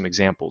just giving some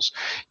examples.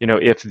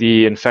 If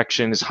the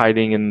infection is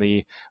hiding in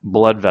the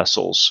blood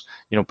vessels,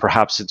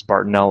 perhaps it's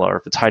Bartonella, or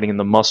if it's hiding in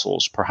the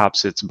muscles,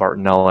 perhaps it's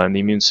Bartonella, and the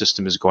immune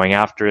system is going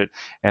after it.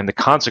 And the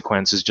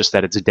consequence is just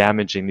that it's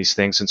damaging these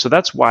things. And so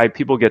that's why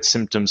people get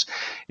symptoms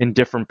in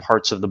different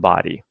parts of the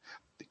body.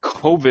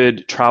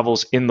 COVID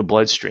travels in the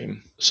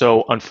bloodstream.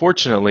 So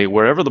unfortunately,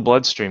 wherever the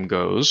bloodstream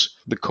goes,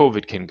 the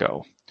COVID can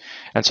go.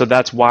 And so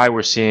that's why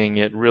we're seeing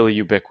it really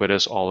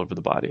ubiquitous all over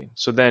the body.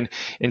 So then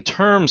in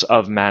terms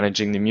of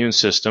managing the immune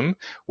system,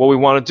 what we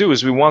want to do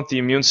is we want the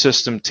immune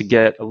system to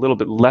get a little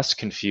bit less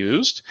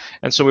confused.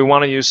 And so we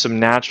want to use some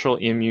natural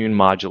immune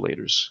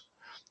modulators.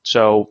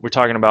 So we're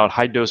talking about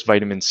high-dose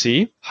vitamin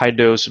C,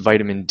 high-dose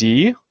vitamin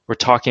D. We're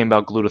talking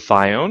about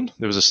glutathione.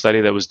 There was a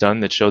study that was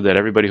done that showed that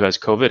everybody who has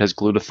COVID has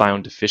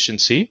glutathione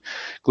deficiency.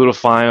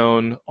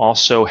 Glutathione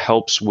also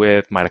helps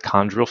with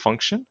mitochondrial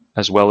function,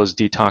 as well as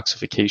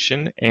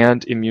detoxification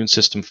and immune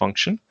system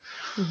function.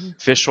 Mm-hmm.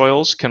 Fish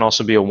oils can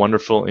also be a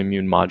wonderful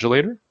immune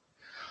modulator.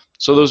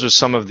 So those are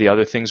some of the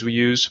other things we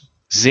use.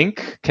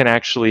 Zinc can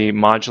actually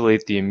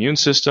modulate the immune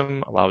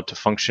system, allow it to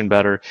function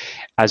better,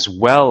 as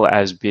well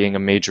as being a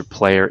major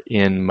player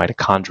in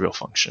mitochondrial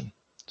function.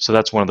 So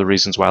that's one of the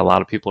reasons why a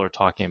lot of people are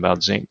talking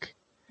about zinc.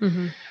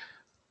 Mm-hmm.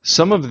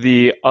 Some of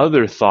the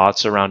other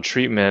thoughts around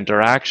treatment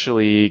are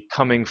actually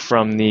coming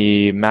from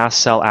the mast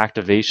cell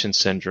activation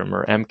syndrome,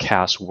 or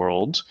MCAS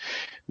world,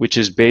 which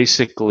is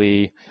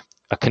basically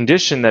a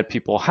condition that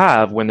people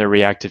have when they're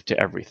reactive to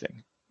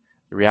everything.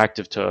 They're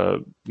reactive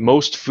to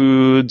most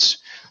foods,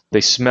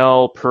 they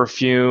smell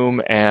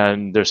perfume,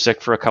 and they're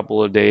sick for a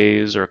couple of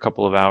days or a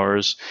couple of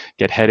hours,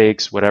 get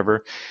headaches,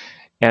 whatever.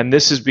 And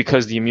this is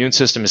because the immune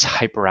system is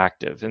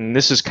hyperactive. And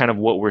this is kind of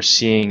what we're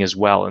seeing as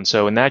well. And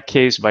so in that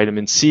case,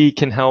 vitamin C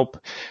can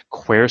help.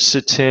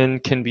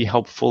 Quercetin can be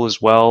helpful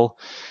as well.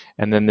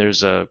 And then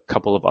there's a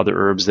couple of other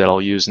herbs that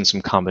I'll use in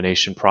some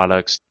combination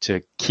products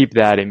to keep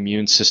that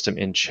immune system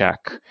in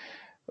check.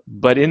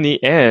 But in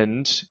the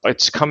end,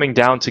 it's coming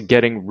down to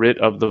getting rid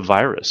of the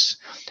virus.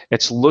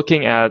 It's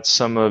looking at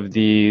some of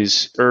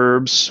these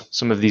herbs,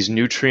 some of these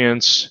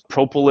nutrients.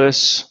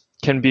 Propolis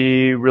can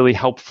be really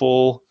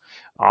helpful.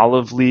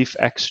 Olive leaf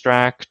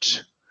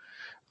extract.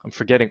 I'm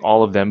forgetting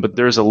all of them, but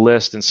there's a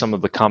list in some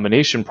of the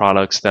combination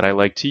products that I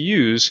like to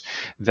use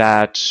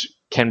that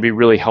can be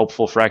really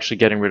helpful for actually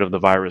getting rid of the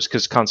virus.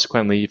 Because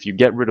consequently, if you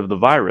get rid of the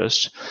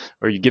virus,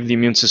 or you give the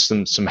immune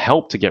system some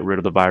help to get rid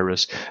of the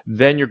virus,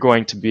 then you're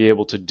going to be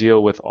able to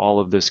deal with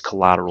all of this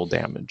collateral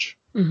damage.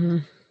 Mm-hmm.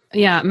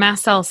 Yeah,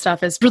 mast cell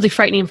stuff is really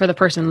frightening for the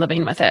person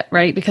living with it,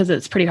 right? Because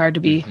it's pretty hard to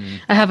be.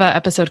 I have an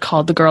episode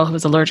called The Girl Who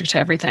Was Allergic to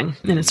Everything,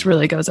 and it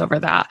really goes over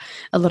that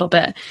a little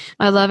bit.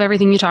 I love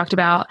everything you talked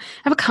about. I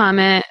have a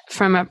comment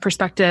from a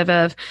perspective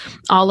of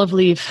olive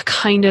leaf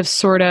kind of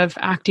sort of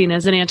acting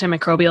as an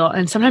antimicrobial.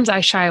 And sometimes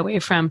I shy away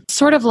from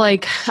sort of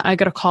like I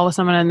got a call with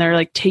someone and they're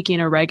like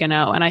taking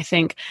oregano. And I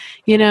think,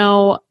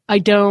 I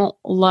don't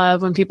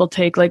love when people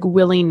take like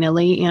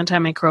willy-nilly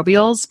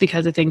antimicrobials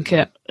because I think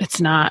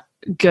it's not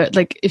good.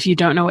 Like if you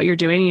don't know what you're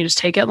doing, you just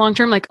take it long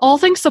term. Like all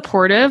things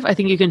supportive, I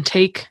think you can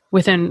take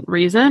within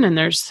reason, and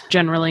there's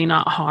generally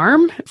not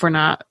harm. If we're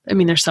not,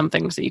 there's some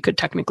things that you could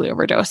technically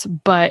overdose,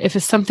 but if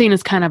it's something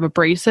is kind of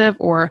abrasive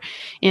or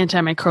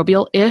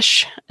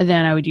antimicrobial-ish,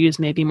 then I would use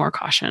maybe more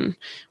caution.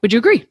 Would you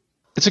agree?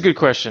 It's a good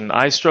question.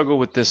 I struggle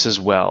with this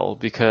as well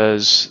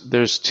because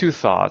there's two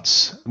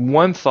thoughts.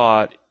 One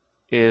thought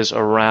is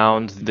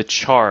around the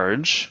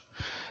charge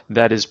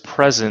that is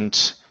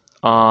present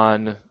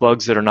on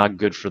bugs that are not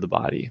good for the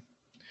body.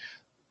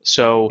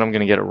 So I'm going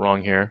to get it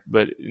wrong here,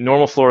 but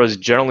normal flora is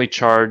generally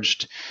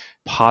charged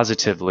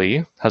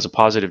positively, has a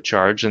positive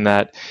charge, and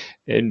that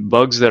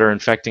bugs that are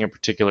infecting a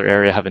particular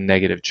area have a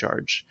negative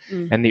charge.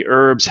 And the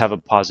herbs have a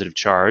positive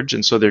charge,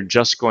 and so they're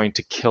just going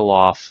to kill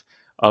off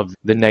of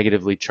the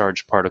negatively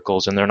charged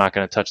particles, and they're not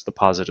going to touch the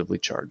positively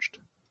charged.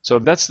 So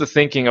that's the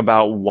thinking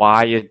about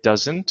why it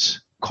doesn't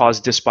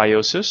cause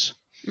dysbiosis,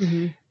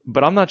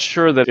 but I'm not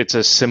sure that it's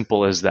as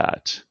simple as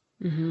that.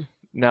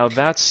 Now,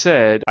 that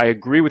said, I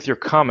agree with your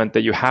comment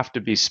that you have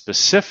to be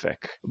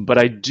specific, but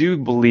I do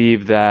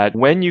believe that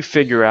when you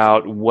figure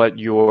out what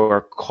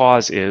your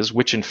cause is,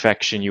 which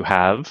infection you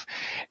have,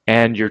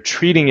 and you're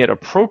treating it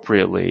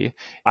appropriately,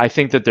 I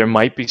think that there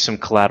might be some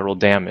collateral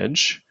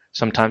damage.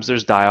 Sometimes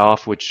there's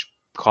die-off, which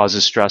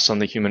causes stress on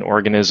the human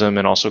organism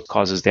and also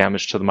causes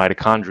damage to the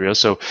mitochondria.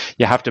 So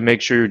you have to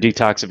make sure your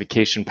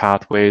detoxification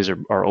pathways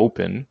are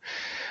open.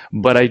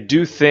 But I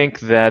do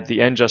think that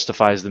the end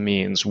justifies the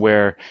means,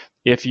 where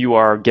if you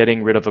are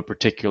getting rid of a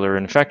particular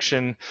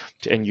infection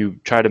and you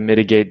try to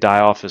mitigate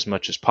die-off as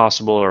much as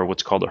possible, or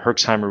what's called a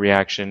Herxheimer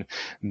reaction,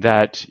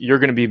 that you're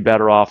going to be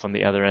better off on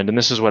the other end. And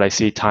this is what I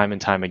see time and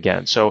time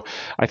again. So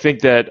I think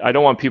that I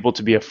don't want people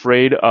to be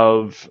afraid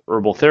of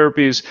herbal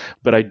therapies,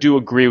 but I do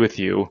agree with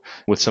you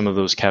with some of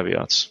those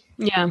caveats.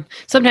 Yeah.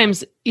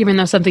 Sometimes, even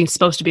though something's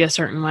supposed to be a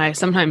certain way,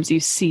 sometimes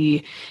you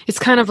see, it's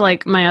kind of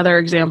like my other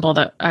example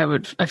that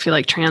I feel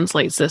like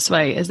translates this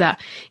way is that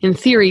in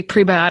theory,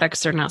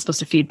 prebiotics are not supposed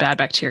to feed bad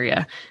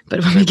bacteria.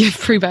 But when we give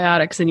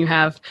prebiotics and you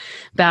have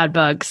bad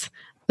bugs,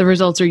 the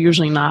results are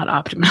usually not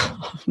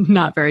optimal,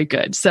 not very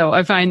good. So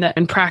I find that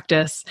in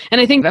practice,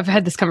 and I think I've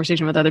had this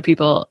conversation with other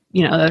people,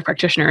 other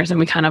practitioners,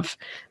 and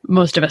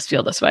most of us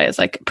feel this way. It's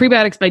like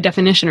prebiotics by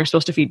definition are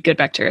supposed to feed good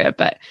bacteria,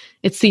 but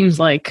it seems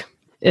like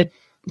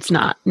it's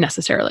not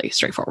necessarily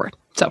straightforward.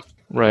 So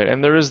right.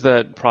 And there is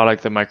that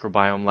product that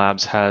Microbiome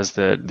Labs has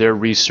that their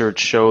research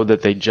showed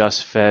that they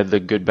just fed the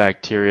good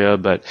bacteria,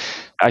 but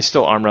I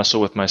still arm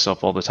wrestle with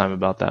myself all the time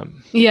about that.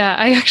 Yeah,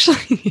 I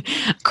actually,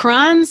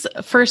 Kron's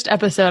first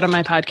episode on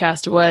my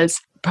podcast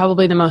was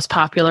probably the most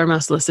popular,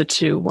 most listened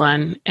to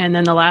one. And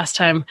then the last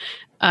time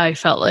I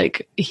felt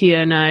like he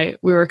and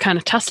we were kind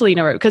of tussling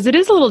over it because it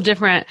is a little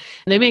different.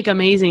 They make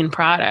amazing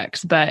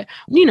products, but,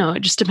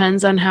 it just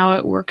depends on how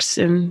it works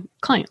in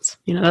clients.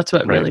 That's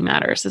what really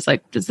matters. It's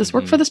like, does this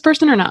work for this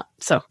person or not?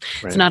 So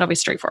it's not always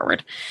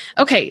straightforward.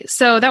 Okay.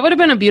 So that would have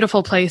been a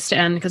beautiful place to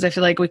end because I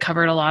feel like we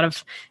covered a lot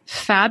of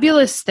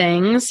fabulous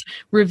things,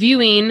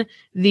 reviewing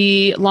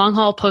the long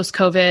haul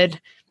post-COVID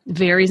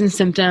varies in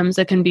symptoms.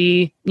 It can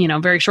be,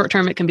 very short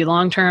term. It can be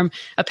long term.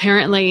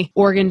 Apparently,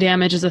 organ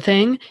damage is a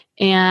thing,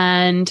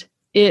 and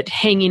it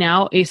hanging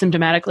out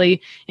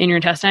asymptomatically in your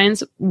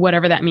intestines,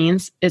 whatever that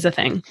means, is a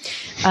thing.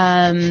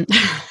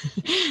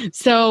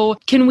 So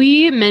can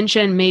we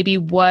mention maybe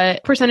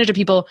what percentage of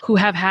people who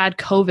have had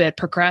COVID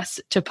progress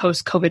to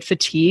post-COVID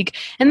fatigue?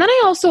 And then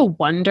I also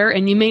wonder,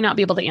 and you may not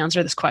be able to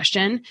answer this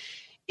question,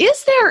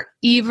 is there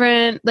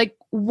even,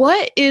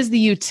 what is the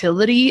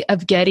utility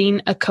of getting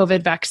a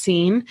COVID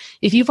vaccine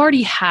if you've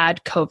already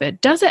had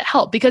COVID? Does it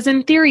help? Because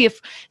in theory,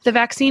 if the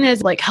vaccine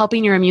is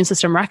helping your immune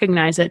system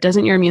recognize it,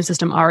 doesn't your immune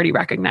system already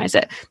recognize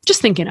it?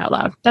 Just thinking out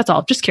loud. That's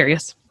all. Just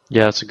curious.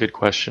 Yeah, that's a good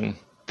question.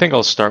 I think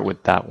I'll start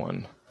with that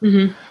one.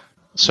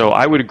 So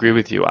I would agree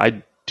with you.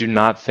 I do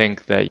not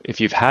think that if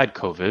you've had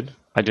COVID,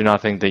 I do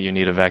not think that you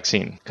need a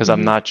vaccine because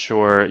I'm not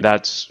sure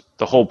that's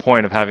the whole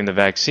point of having the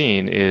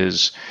vaccine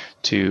is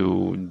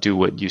to do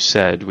what you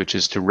said, which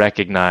is to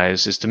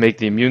recognize, is to make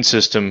the immune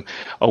system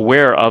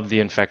aware of the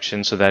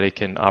infection so that it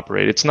can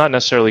operate. It's not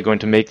necessarily going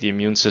to make the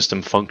immune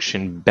system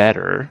function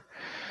better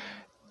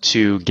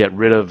to get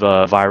rid of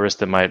a virus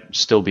that might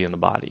still be in the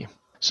body.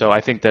 So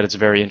I think that it's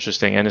very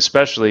interesting. And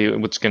especially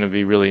what's going to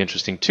be really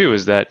interesting too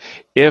is that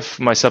if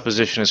my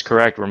supposition is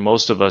correct, where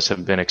most of us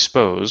have been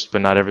exposed,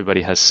 but not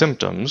everybody has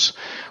symptoms,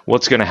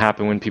 what's going to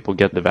happen when people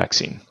get the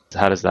vaccine?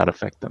 How does that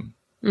affect them?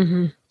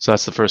 Mm-hmm. So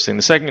that's the first thing.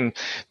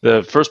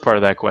 The first part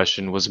of that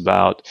question was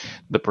about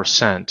the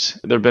percent.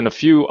 There have been a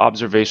few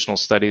observational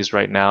studies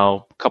right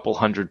now, a couple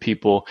hundred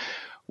people,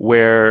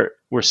 where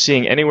we're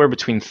seeing anywhere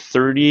between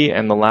 30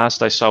 and the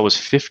last I saw was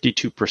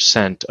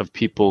 52% of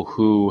people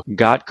who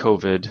got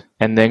COVID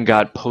and then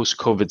got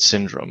post-COVID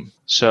syndrome.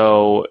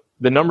 So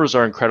the numbers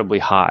are incredibly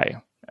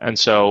high. And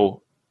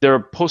so there are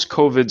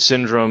post-COVID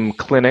syndrome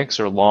clinics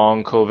or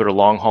long COVID or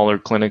long hauler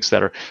clinics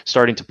that are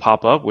starting to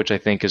pop up, which I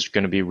think is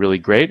going to be really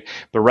great.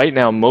 But right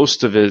now,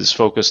 most of it is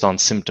focused on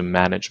symptom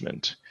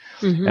management.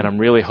 Mm-hmm. And I'm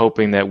really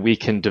hoping that we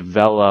can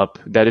develop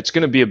that it's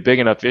going to be a big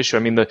enough issue. I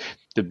mean,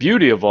 the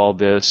beauty of all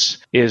this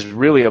is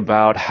really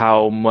about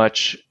how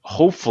much,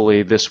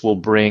 hopefully, this will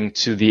bring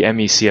to the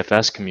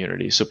ME/CFS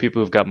community. So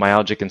people who've got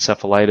myalgic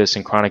encephalitis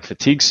and chronic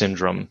fatigue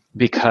syndrome,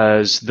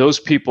 because those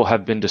people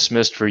have been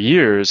dismissed for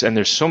years, and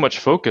there's so much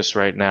focus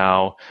right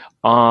now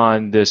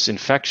on this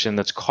infection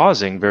that's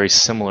causing very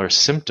similar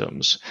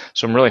symptoms.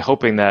 So I'm really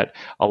hoping that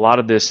a lot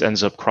of this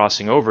ends up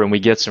crossing over and we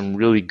get some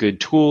really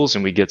good tools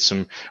and we get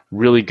some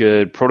really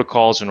good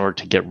protocols in order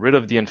to get rid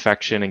of the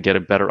infection and get a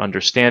better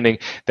understanding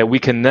that we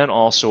can then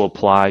also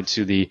apply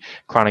to the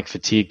chronic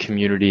fatigue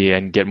community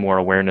and get more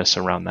awareness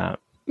around that.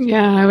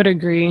 Yeah, I would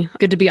agree.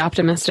 Good to be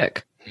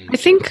optimistic. I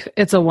think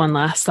it's a one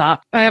last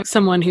thought. I have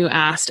someone who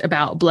asked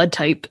about blood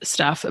type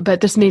stuff, but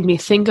this made me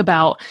think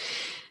about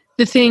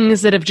the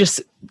things that have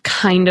just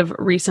kind of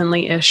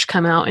recently-ish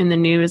come out in the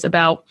news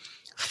about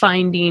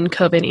finding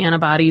COVID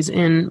antibodies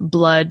in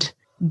blood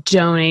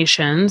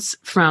donations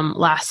from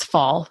last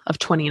fall of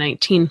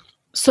 2019.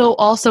 So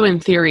also in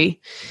theory,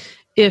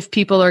 if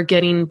people are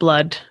getting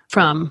blood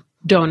from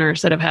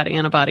donors that have had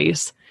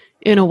antibodies,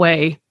 in a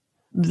way,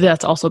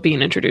 that's also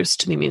being introduced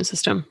to the immune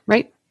system,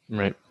 right?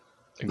 Right.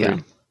 Agreed. Yeah.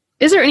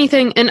 Is there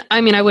anything, and I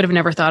mean, I would have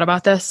never thought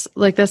about this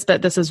like this,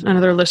 but this is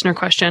another listener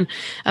question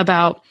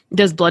about,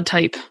 does blood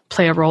type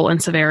play a role in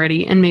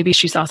severity? And maybe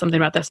she saw something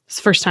about this. It's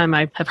the first time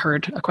I have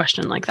heard a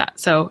question like that.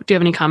 So do you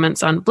have any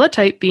comments on blood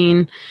type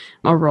being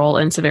a role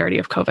in severity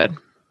of COVID?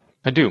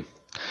 I do.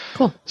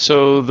 Cool.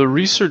 So the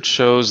research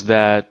shows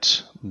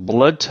that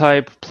blood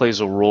type plays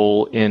a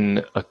role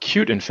in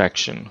acute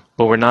infection,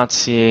 but we're not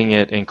seeing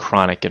it in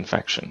chronic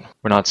infection.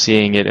 We're not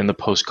seeing it in the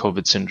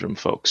post-COVID syndrome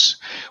folks.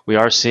 We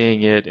are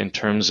seeing it in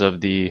terms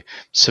of the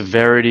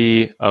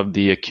severity of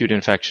the acute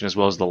infection as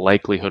well as the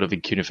likelihood of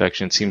acute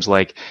infection. It seems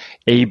like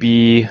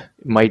AB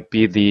might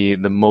be the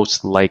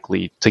most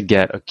likely to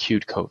get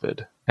acute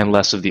COVID and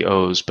less of the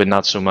O's, but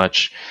not so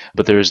much.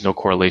 But there is no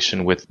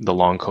correlation with the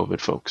long COVID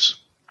folks.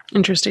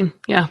 Interesting.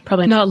 Yeah,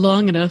 probably not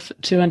long enough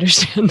to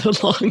understand the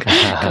long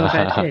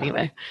COVID.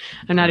 Anyway,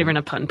 I'm not even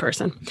a pun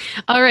person.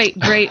 All right,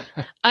 great.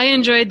 I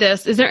enjoyed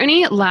this. Is there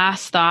any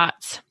last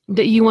thoughts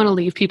that you want to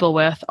leave people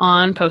with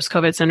on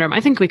post-COVID syndrome?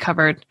 I think we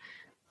covered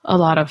a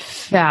lot of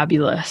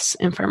fabulous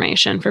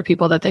information for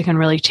people that they can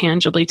really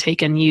tangibly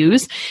take and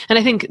use. And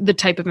I think the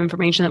type of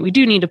information that we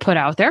do need to put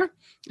out there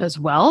as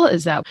well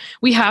is that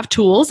we have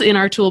tools in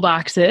our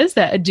toolboxes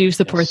that do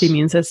support the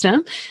immune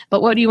system.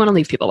 But what do you want to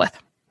leave people with?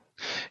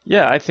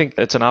 Yeah, I think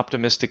it's an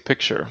optimistic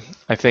picture.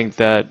 I think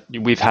that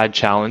we've had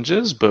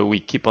challenges, but we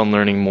keep on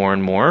learning more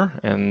and more.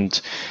 And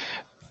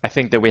I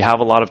think that we have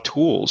a lot of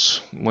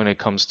tools when it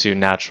comes to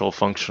natural,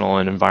 functional,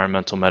 and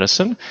environmental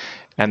medicine,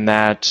 and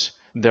that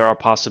there are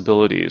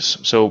possibilities.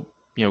 So,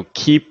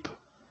 keep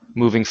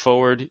moving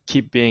forward,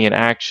 keep being in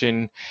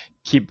action,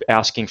 keep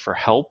asking for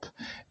help,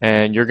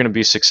 and you're going to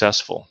be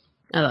successful.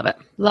 I love it.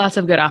 Lots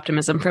of good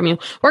optimism from you.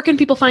 Where can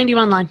people find you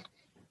online?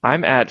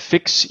 I'm at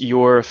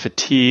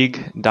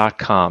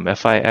fixyourfatigue.com,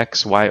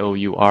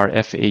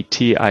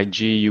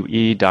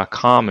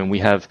 fixyourfatigue.com, and we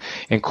have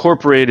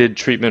incorporated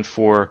treatment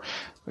for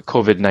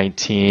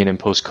COVID-19 and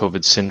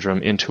post-COVID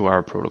syndrome into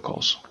our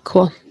protocols.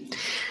 Cool.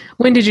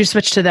 When did you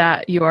switch to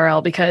that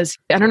URL? Because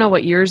I don't know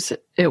what years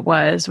it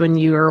was when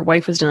your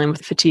wife was dealing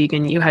with fatigue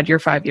and you had your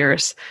 5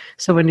 years.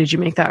 So when did you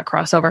make that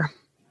crossover?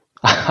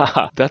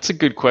 That's a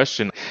good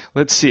question.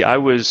 Let's see. I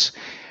was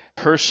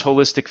Hirsch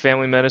Holistic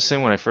Family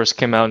Medicine when I first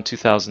came out in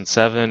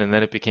 2007, and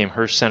then it became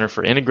Hirsch Center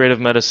for Integrative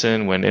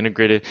Medicine when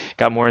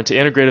got more into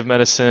integrative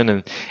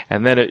medicine,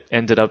 and then it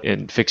ended up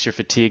in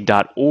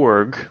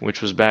fixyourfatigue.org,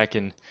 which was back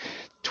in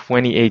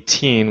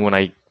 2018 when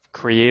I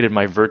created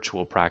my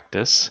virtual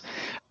practice.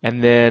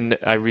 And then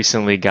I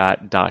recently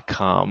got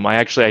 .com.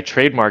 I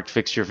trademarked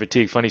Fix Your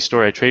Fatigue. Funny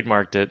story, I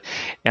trademarked it.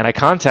 And I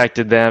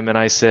contacted them and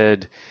I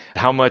said,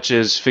 how much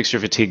is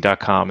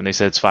fixyourfatigue.com? And they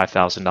said it's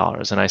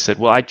 $5,000. And I said,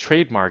 well, I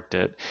trademarked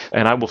it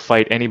and I will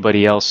fight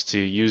anybody else to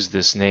use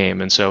this name.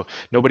 And so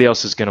nobody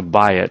else is going to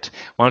buy it.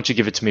 Why don't you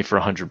give it to me for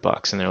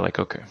 $100? And they're like,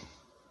 okay.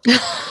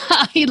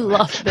 I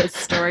love this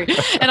story.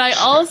 And I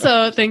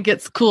also think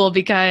it's cool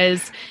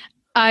because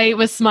I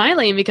was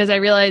smiling because I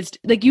realized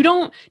you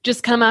don't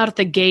just come out at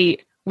the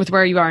gate with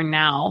where you are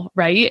now,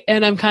 right?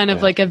 And I'm kind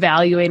of like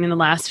evaluating the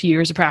last few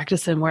years of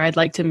practice and where I'd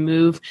like to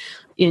move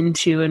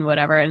into and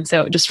whatever. And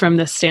so just from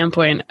this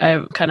standpoint,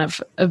 I'm kind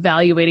of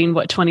evaluating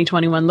what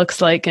 2021 looks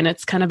like. And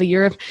it's kind of a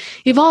year of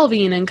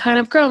evolving and kind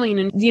of growing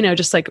and,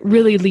 just like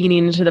really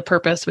leaning into the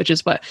purpose, which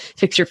is what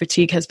Fix Your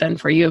Fatigue has been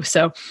for you.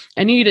 So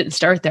I knew you didn't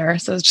start there.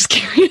 So I was just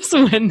curious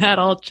when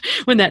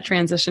that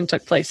transition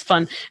took place.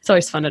 Fun. It's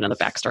always fun to know the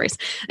backstories.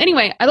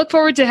 Anyway, I look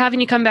forward to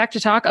having you come back to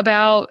talk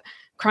about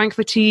chronic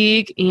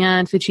fatigue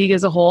and fatigue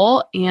as a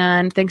whole.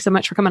 And thanks so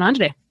much for coming on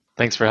today.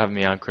 Thanks for having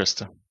me on,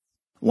 Krista.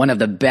 One of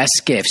the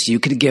best gifts you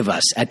could give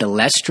us at the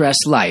Less Stress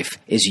Life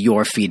is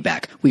your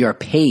feedback. We are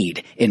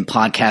paid in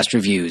podcast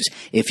reviews.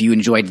 If you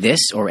enjoyed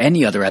this or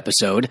any other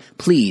episode,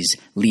 please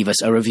leave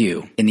us a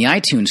review. In the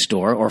iTunes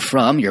store or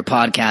from your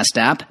podcast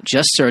app,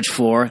 just search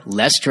for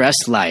Less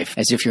Stress Life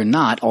as if you're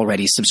not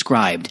already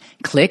subscribed.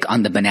 Click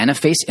on the banana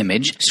face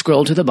image,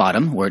 scroll to the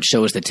bottom where it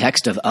shows the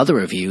text of other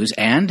reviews,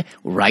 and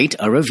write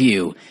a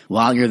review.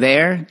 While you're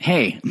there,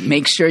 hey,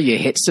 make sure you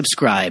hit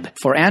subscribe.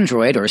 For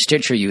Android or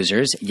Stitcher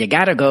users, you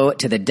gotta go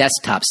to the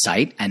desktop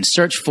site and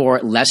search for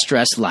Less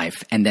Stress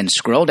Life and then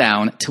scroll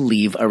down to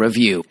leave a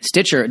review.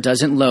 Stitcher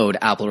doesn't load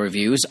Apple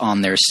reviews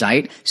on their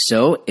site,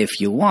 so if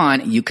you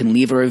want, you can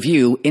leave a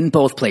review in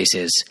both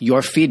places.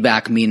 Your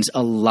feedback means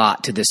a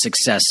lot to the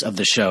success of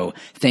the show.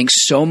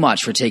 Thanks so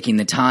much for taking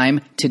the time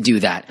to do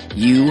that.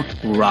 You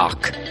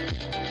rock.